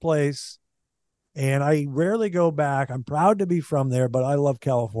coldest place. And I rarely go back. I'm proud to be from there, but I love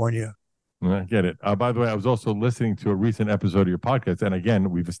California. I get it. By the way, I was also listening to a recent episode of your podcast. And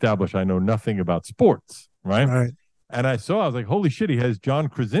again, we've established I know nothing about sports, right? And I was like, holy shit, he has John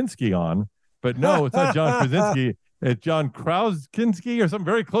Krasinski on. But no, it's not John Krasinski. It's John Krasinski or something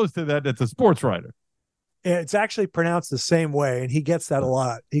very close to that. It's a sports writer. It's actually pronounced the same way. And he gets that a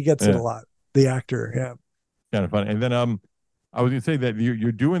lot. He gets it a lot. The actor. Yeah. Kind of funny. And then I was going to say that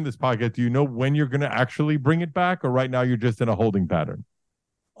you're doing this podcast. Do you know when you're going to actually bring it back, or right now you're just in a holding pattern?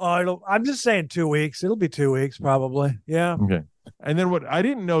 I'm just saying 2 weeks. It'll be 2 weeks probably. Yeah. Okay. And then what I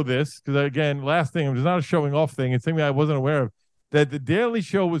didn't know this, because again, last thing, it was not a showing off thing. It's something I wasn't aware of, that the Daily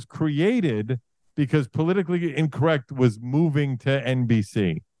Show was created because Politically Incorrect was moving to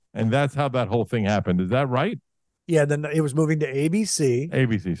NBC. And that's how that whole thing happened. Is that right? Yeah, then it was moving to ABC.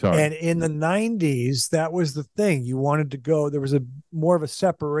 ABC, sorry. And in the 90s, that was the thing. You wanted to go, there was more of a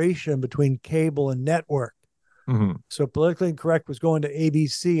separation between cable and network. Mm-hmm. So Politically Incorrect was going to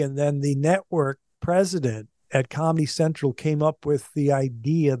ABC, and then the network president at Comedy Central came up with the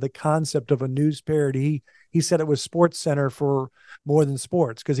idea, the concept of a news parody. He said it was Sports Center for more than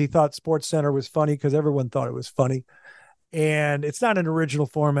sports, because he thought Sports Center was funny because everyone thought it was funny. And it's not an original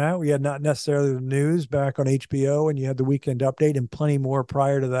format. We had not necessarily the news back on HBO, and you had the Weekend Update and plenty more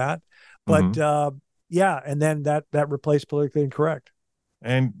prior to that. But yeah, and then that replaced Politically Incorrect.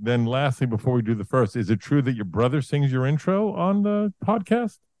 And then lastly, before we do the first, is it true that your brother sings your intro on the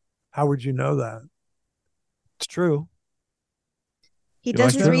podcast? How would you know that? It's true. He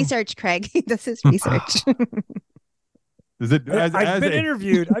does his research, Craig. He does his research. Is it? I've been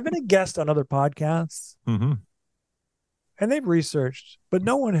interviewed. I've been a guest on other podcasts. Mm-hmm. And they've researched, but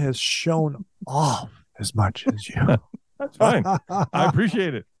no one has shown off as much as you. That's fine. I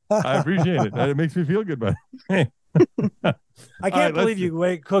appreciate it. It makes me feel good, but I can't believe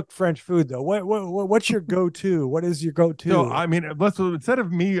you cook French food though. What's your go-to? What is your go-to? So I mean, instead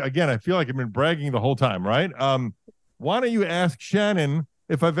of me again, I feel like I've been bragging the whole time, right? Why don't you ask Shannon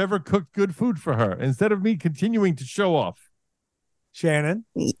if I've ever cooked good food for her instead of me continuing to show off? Shannon?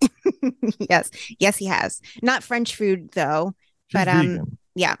 Yes, he has. Not French food though. She's but vegan.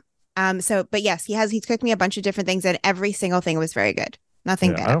 Yeah. But yes, he has. He's cooked me a bunch of different things, and every single thing was very good.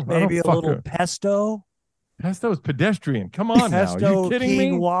 Nothing bad. Maybe a little pesto. Pesto is pedestrian. Come on now. Are you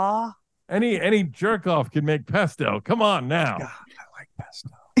kidding quinoa? me? Any jerk off can make pesto. Come on now. God, I like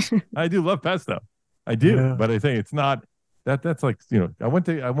pesto. I do love pesto. I do, but I think it's not. That's like,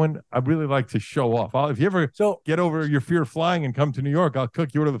 I really like to show off. If you ever get over your fear of flying and come to New York, I'll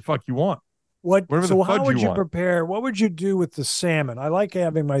cook you whatever the fuck you want. Whatever So the how fudge would you want. prepare? What would you do with the salmon? I like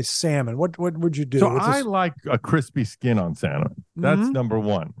having my salmon. What would you do? So with I this? like a crispy skin on salmon. That's Mhm. number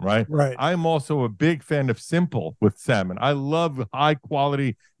one, right? Right. I'm also a big fan of simple with salmon. I love high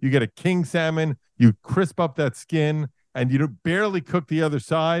quality. You get a king salmon, you crisp up that skin, and you barely cook the other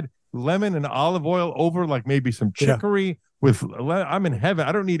side. Lemon and olive oil over, like maybe some Yeah. chicory. I'm in heaven.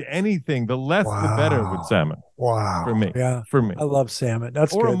 I don't need anything. The less, the better with salmon. Wow. For me. Yeah. For me. I love salmon.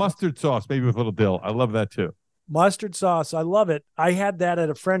 That's Or good. a mustard sauce, maybe with a little dill. I love that too. Mustard sauce. I love it. I had that at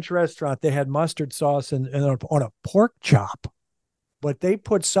a French restaurant. They had mustard sauce and on a pork chop, but they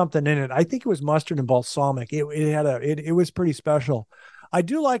put something in it. I think it was mustard and balsamic. It was pretty special. I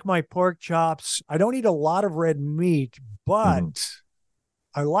do like my pork chops. I don't eat a lot of red meat, but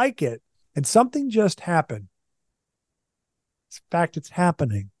I like it. And something just happened. In fact, it's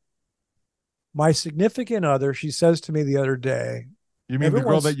happening. My significant other, she says to me the other day, You mean the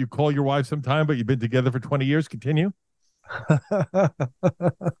girl that you call your wife sometime, but you've been together for 20 years? Continue.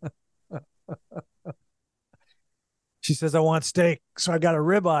 She says, I want steak. So I got a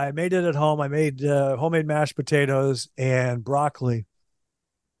ribeye. I made it at home. I made homemade mashed potatoes and broccoli.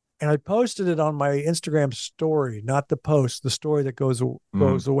 And I posted it on my Instagram story, not the post, the story that goes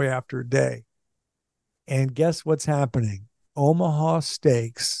away after a day. And guess what's happening? Omaha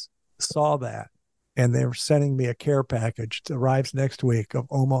Steaks saw that, and they're sending me a care package. It arrives next week of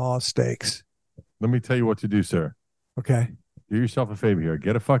Omaha Steaks. Let me tell you what to do, sir. Okay. Do yourself a favor here.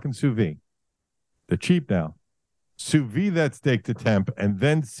 Get a fucking sous vide. They're cheap now. Sous vide that steak to temp and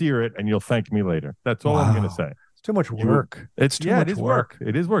then sear it, and you'll thank me later. That's all I'm going to say. It's too much work. It is work.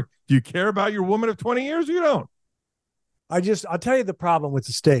 It is work. Do you care about your woman of 20 years or you don't? I'll tell you the problem with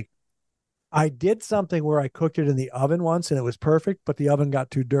the steak. I did something where I cooked it in the oven once and it was perfect, but the oven got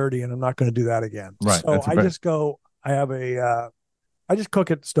too dirty and I'm not going to do that again. Right. So I just cook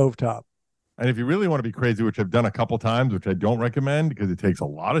it stovetop. And if you really want to be crazy, which I've done a couple times, which I don't recommend because it takes a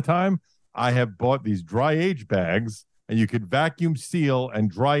lot of time, I have bought these dry age bags and you could vacuum seal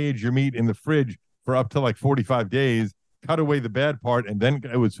and dry age your meat in the fridge for up to like 45 days, cut away the bad part. And then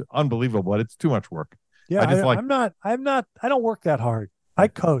it was unbelievable. But it's too much work. Yeah. I don't work that hard. I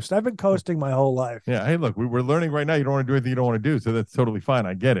coast. I've been coasting my whole life. Yeah. Hey, look, we're learning right now. You don't want to do anything you don't want to do. So that's totally fine.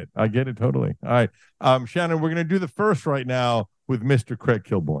 I get it. Totally. All right. Shannon, we're going to do the first right now with Mr. Craig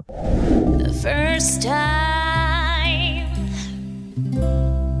Kilborn. The first time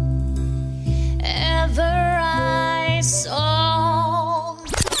ever I saw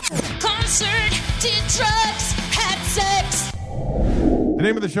concert, did drugs, had sex. The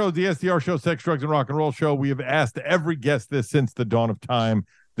name of the show is the SDR Show, Sex, Drugs, and Rock and Roll Show. We have asked every guest this since the dawn of time,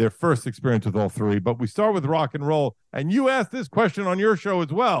 their first experience with all three. But we start with rock and roll. And you asked this question on your show as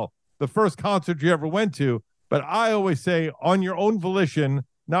well, the first concert you ever went to. But I always say on your own volition,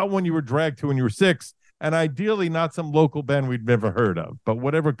 not one you were dragged to when you were 6, and ideally not some local band we'd never heard of, but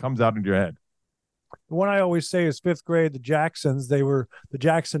whatever comes out into your head. The one I always say is 5th grade, the Jacksons. They were the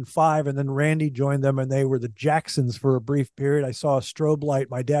Jackson 5, and then Randy joined them, and they were the Jacksons for a brief period. I saw a strobe light.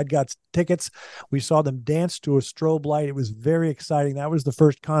 My dad got tickets. We saw them dance to a strobe light. It was very exciting. That was the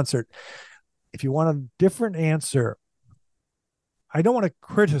first concert. If you want a different answer, I don't want to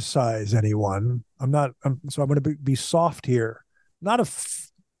criticize anyone. So I'm going to be soft here. Not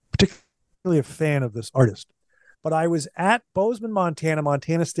particularly a fan of this artist. But I was at Bozeman, Montana.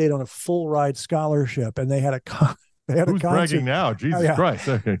 Montana State on a full ride scholarship, and they had a concert. Who's bragging now? Jesus Christ!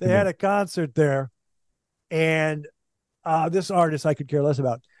 Okay, they had a concert there, and this artist I could care less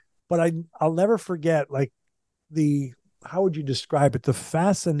about, but I'll never forget how would you describe it? The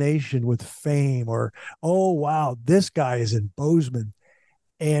fascination with fame, or oh wow, this guy is in Bozeman,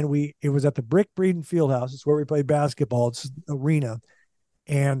 and it was at the Brick Breeden Fieldhouse. It's where we played basketball. It's an arena.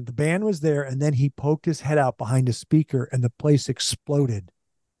 And the band was there, and then he poked his head out behind a speaker, and the place exploded.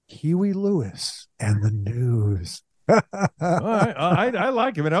 Huey Lewis and the News. I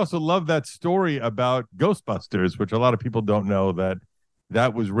like him. And I also love that story about Ghostbusters, which a lot of people don't know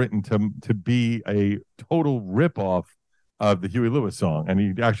that was written to be a total ripoff of the Huey Lewis song. And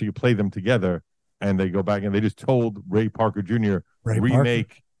he actually played them together, and they go back, and they just told Ray Parker Jr.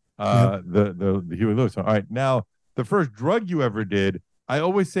 remake the Huey Lewis song. All right, now, the first drug you ever did, I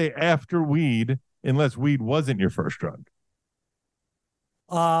always say after weed, unless weed wasn't your first drug.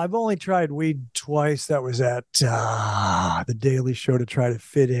 I've only tried weed twice. That was at the Daily Show to try to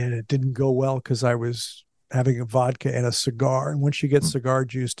fit in. It didn't go well because I was having a vodka and a cigar. And once you get cigar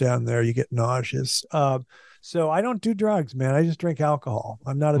juice down there, you get nauseous. So I don't do drugs, man. I just drink alcohol.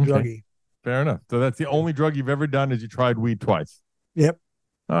 I'm not a druggie. Fair enough. So that's the only drug you've ever done is you tried weed twice. Yep.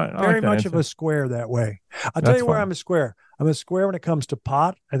 All right, I Very like that much of answer. a square that way. I'll tell That's you where fine. I'm a square. I'm a square when it comes to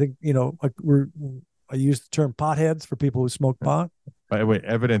pot. I think, like I use the term potheads for people who smoke pot. By the way,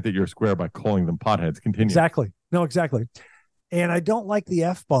 evident that you're square by calling them potheads. Continue. Exactly. No, exactly. And I don't like the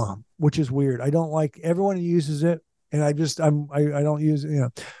F-bomb, which is weird. I don't like everyone who uses it. And I don't use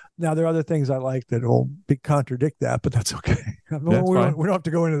it, Now, there are other things I like that will contradict that, but that's okay. That's we fine. don't have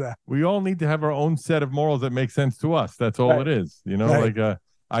to go into that. We all need to have our own set of morals that make sense to us. That's all Right. it is. Right. Like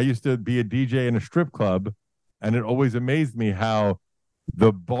I used to be a DJ in a strip club, and it always amazed me how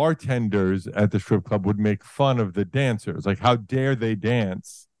the bartenders at the strip club would make fun of the dancers. Like, how dare they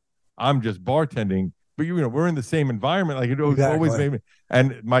dance? I'm just bartending. But, we're in the same environment. Like, it always Exactly. made me.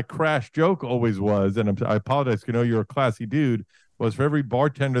 And my crash joke always was, and I apologize, you're a classy dude, was for every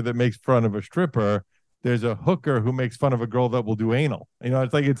bartender that makes fun of a stripper, there's a hooker who makes fun of a girl that will do anal.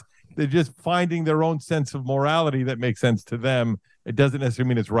 It's like they're just finding their own sense of morality that makes sense to them. It doesn't necessarily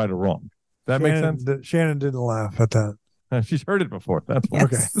mean it's right or wrong. That makes sense? Shannon didn't laugh at that. She's heard it before. That's why.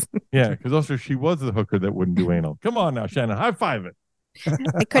 Yes. Okay. Yeah, because also she was the hooker that wouldn't do anal. Come on now, Shannon, high five it.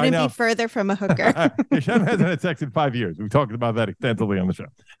 I couldn't know. be further from a hooker. Yeah, Shannon hasn't had sex in 5 years. We've talked about that extensively on the show.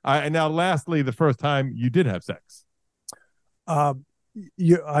 And now, lastly, the first time you did have sex. Now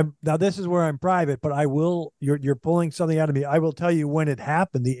this is where I'm private, but I will. You're pulling something out of me. I will tell you when it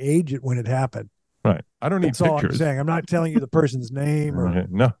happened, the age when it happened. Right. I don't need That's all I'm pictures. saying. I'm not telling you the person's name or.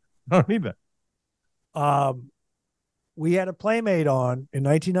 No, I don't need that. We had a Playmate on in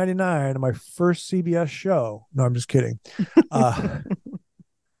 1999 on my first CBS show. No, I'm just kidding.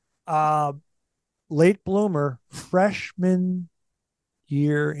 Late bloomer, freshman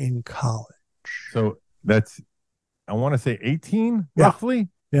year in college. So that's, I want to say 18, Yeah. roughly.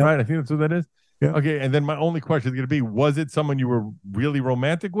 Yeah. Right. I think that's what that is. Yeah. Okay. And then my only question is going to be, was it someone you were really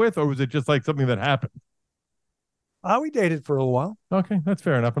romantic with, or was it just like something that happened? We dated for a little while. Okay, that's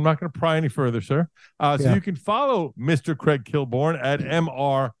fair enough. I'm not going to pry any further, sir. So Yeah. you can follow Mr. Craig Kilborn at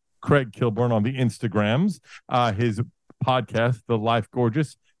Mr. Craig Kilborn on the Instagrams. His podcast, The Life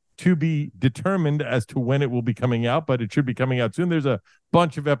Gorgeous, to be determined as to when it will be coming out, but it should be coming out soon. There's a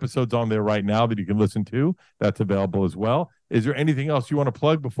bunch of episodes on there right now that you can listen to. That's available as well. Is there anything else you want to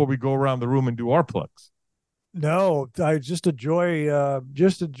plug before we go around the room and do our plugs? No, I just a joy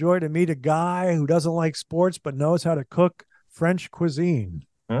to meet a guy who doesn't like sports but knows how to cook French cuisine.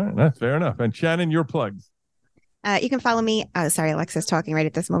 All right, that's fair enough. And Shannon, your plugs. You can follow me. Sorry, Alexa's talking right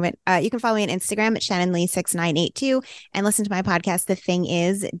at this moment. You can follow me on Instagram at ShannonLee6982 and listen to my podcast, The Thing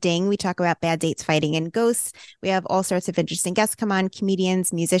Is Ding. We talk about bad dates, fighting, and ghosts. We have all sorts of interesting guests come on,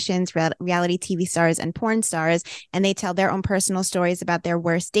 comedians, musicians, reality TV stars, and porn stars, and they tell their own personal stories about their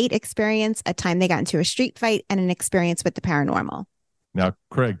worst date experience, a time they got into a street fight, and an experience with the paranormal. Now,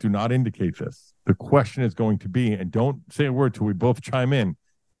 Craig, do not indicate this. The question is going to be, and don't say a word till we both chime in,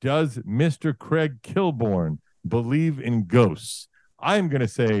 does Mr. Craig Kilborn believe in ghosts? I'm going to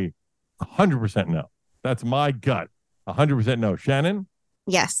say 100% no. That's my gut. 100% no. Shannon?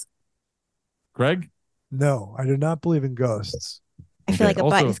 Yes. Craig? No, I do not believe in ghosts. I feel Okay, like a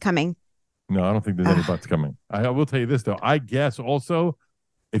also- butt is coming. No, I don't think there's any buts coming. I will tell you this, though. I guess also,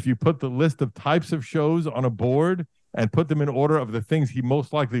 if you put the list of types of shows on a board and put them in order of the things he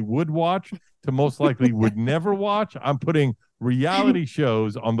most likely would watch to most likely would never watch, I'm putting reality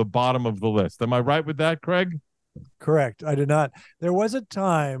shows on the bottom of the list. Am I right with that, Craig? Correct. I did not. There was a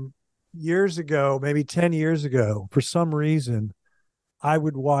time years ago, maybe 10 years ago, for some reason, I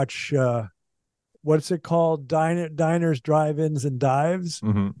would watch, what's it called? Diners, drive-ins, and dives,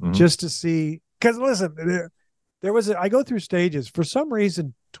 just to see. Because listen, there was, I go through stages. For some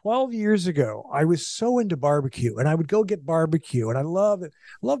reason, 12 years ago, I was so into barbecue, and I would go get barbecue, and I love it.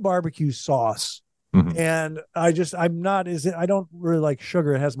 Love barbecue sauce. And I don't really like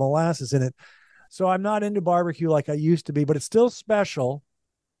sugar. It has molasses in it. So I'm not into barbecue like I used to be, but it's still special.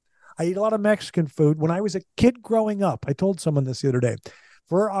 I eat a lot of Mexican food. When I was a kid growing up, I told someone this the other day.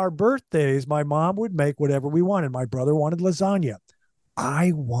 For our birthdays, my mom would make whatever we wanted. My brother wanted lasagna.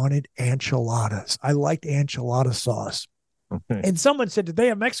 I wanted enchiladas. I liked enchilada sauce. Okay. And someone said, did they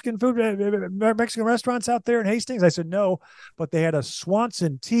have Mexican food, Mexican restaurants out there in Hastings? I said, no, but they had a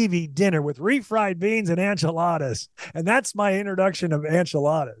Swanson TV dinner with refried beans and enchiladas. And that's my introduction of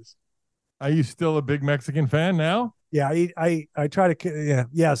enchiladas. Are you still a big Mexican fan now? Yeah, I try to. Yeah,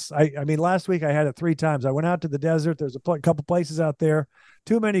 yes. I mean, last week I had it 3 times. I went out to the desert. There's a couple places out there.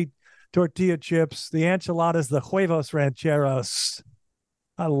 Too many tortilla chips. The enchiladas, the huevos rancheros.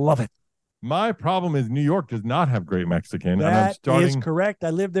 I love it. My problem is New York does not have great Mexican. and I'm That starting. is correct. I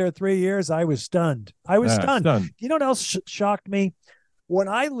lived there 3 years. I was stunned. I was stunned. You know what else shocked me? When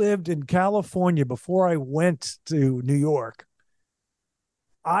I lived in California before I went to New York,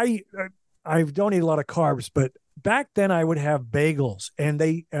 I don't eat a lot of carbs, but back then I would have bagels, and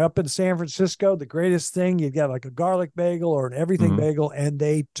they up in San Francisco, the greatest thing, you'd get like a garlic bagel or an everything bagel, and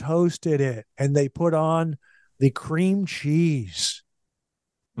they toasted it and they put on the cream cheese.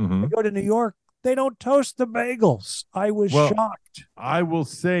 I go to New York, they don't toast the bagels. I was shocked. I will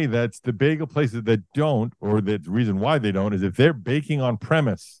say that's the bagel places that don't, or the reason why they don't, is if they're baking on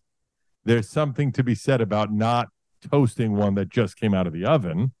premise, there's something to be said about not toasting one that just came out of the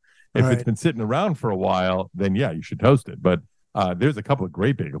oven. If it's been sitting around for a while, then yeah, you should toast it. But there's a couple of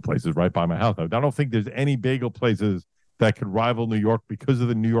great bagel places right by my house. I don't think there's any bagel places that could rival New York because of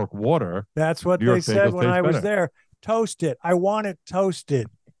the New York water. That's what they said when I was there. Toast it. I want it toasted.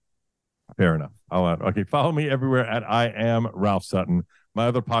 Fair enough. Okay, follow me everywhere at I Am Ralph Sutton. My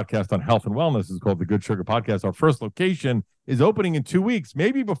other podcast on health and wellness is called The Good Sugar Podcast. Our first location is opening in 2 weeks,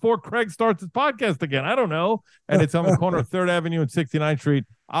 maybe before Craig starts his podcast again. I don't know. And it's on the corner of 3rd Avenue and 69th Street.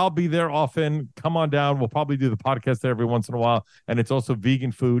 I'll be there often. Come on down. We'll probably do the podcast there every once in a while. And it's also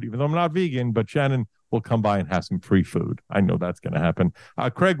vegan food, even though I'm not vegan, but Shannon will come by and have some free food. I know that's going to happen.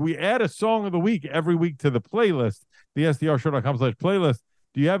 Craig, we add a song of the week every week to the playlist, the SDRshow.com/playlist.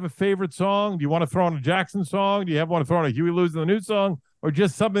 Do you have a favorite song? Do you want to throw on a Jackson song? Do you want to throw on a Huey Lewis and the News song? Or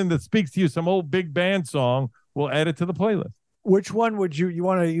just something that speaks to you, some old big band song? We'll add it to the playlist. Which one would you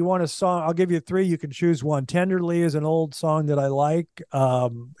want a song? I'll give you 3. You can choose one. Tenderly is an old song that I like.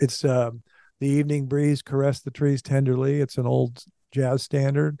 It's The Evening Breeze Caress the Trees Tenderly. It's an old jazz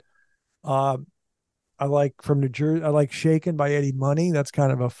standard. I like from New Jersey. I like Shaken by Eddie Money. That's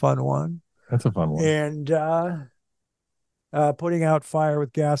kind of a fun one. That's a fun one. And Putting Out Fire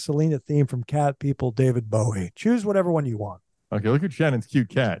with Gasoline, a theme from Cat People, David Bowie. Choose whatever one you want. Okay, look at Shannon's cute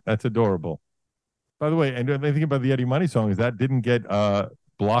cat. That's adorable. By the way, and the thing about the Eddie Money song is that didn't get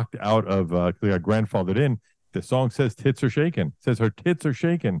blocked out of, they got grandfathered in. The song says tits are shaking. It says her tits are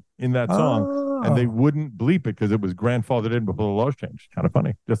shaking in that song, and they wouldn't bleep it because it was grandfathered in before the laws changed. Kind of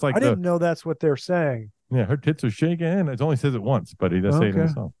funny. Just like I didn't know that's what they're saying. Yeah, her tits are shaking. It only says it once, but he does say it in the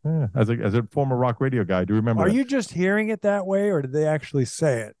song. Yeah, as a former rock radio guy, I do remember. Are you just hearing it that way, or did they actually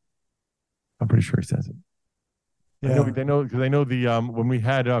say it? I'm pretty sure he says it. Yeah. They know because I know the when we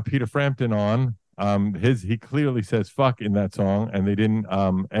had Peter Frampton on, he clearly says fuck in that song, and they didn't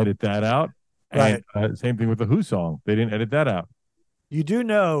edit that out. Right. And same thing with the Who song. They didn't edit that out. You do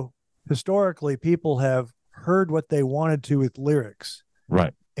know historically people have heard what they wanted to with lyrics.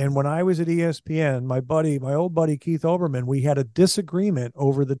 Right. And when I was at ESPN, my old buddy Keith Olbermann, we had a disagreement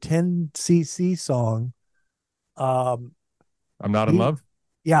over the 10cc song. I'm Not in Love?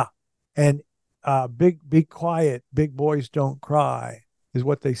 Yeah. And be quiet, big boys don't cry is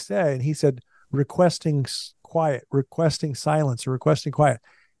what they say. And he said, requesting quiet, requesting silence, or requesting quiet.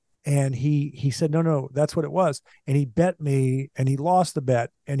 And he said, no, that's what it was. And he bet me, and he lost the bet,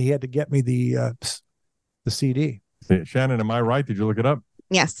 and he had to get me the CD. Shannon, am I right? Did you look it up?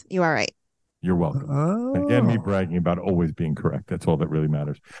 Yes, you are right. You're welcome. Again, me bragging about always being correct. That's all that really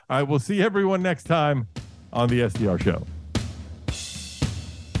matters. All right, we'll see everyone next time on the SDR Show.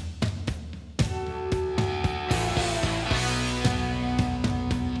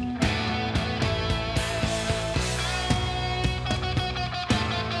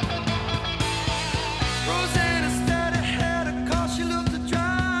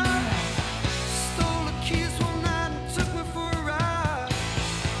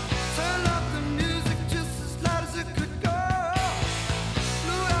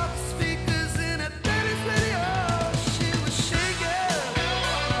 Speakers in a daddy's radio. She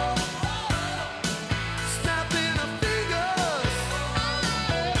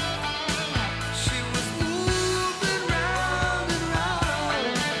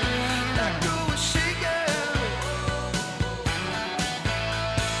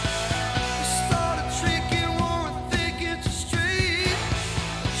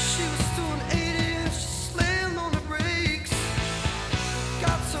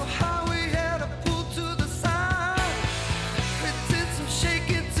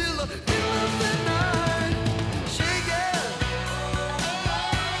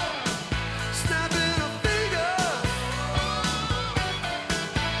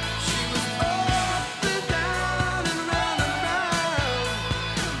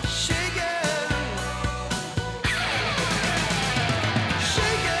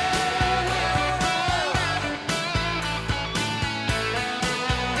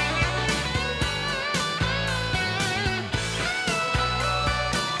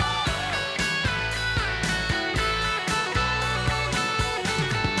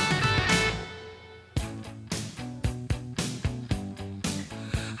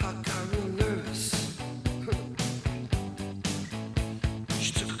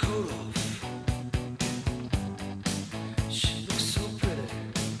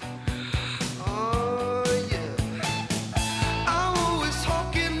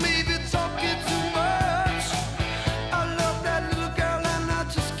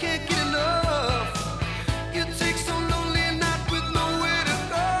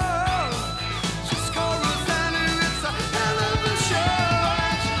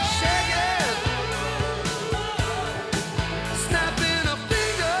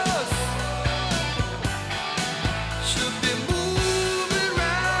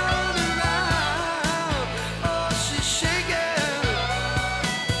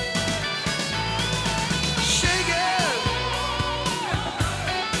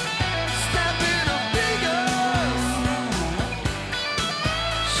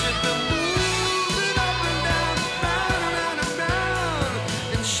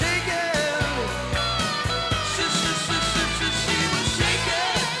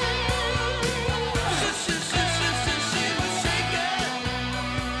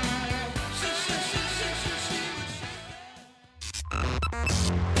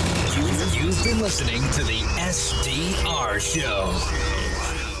listening to the SDR Show.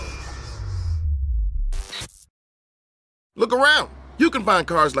 Look around. You can find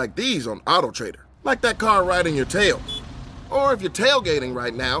cars like these on AutoTrader, like that car riding your tail. Or if you're tailgating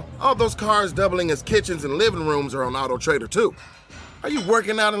right now, all those cars doubling as kitchens and living rooms are on AutoTrader too. Are you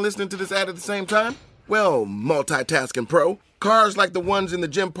working out and listening to this ad at the same time? Well, multitasking pro, cars like the ones in the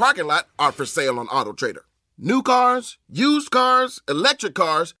gym parking lot are for sale on AutoTrader. New cars, used cars, electric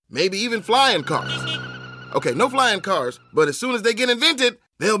cars, maybe even flying cars. Okay, no flying cars, but as soon as they get invented,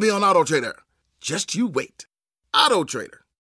 they'll be on AutoTrader. Just you wait. AutoTrader.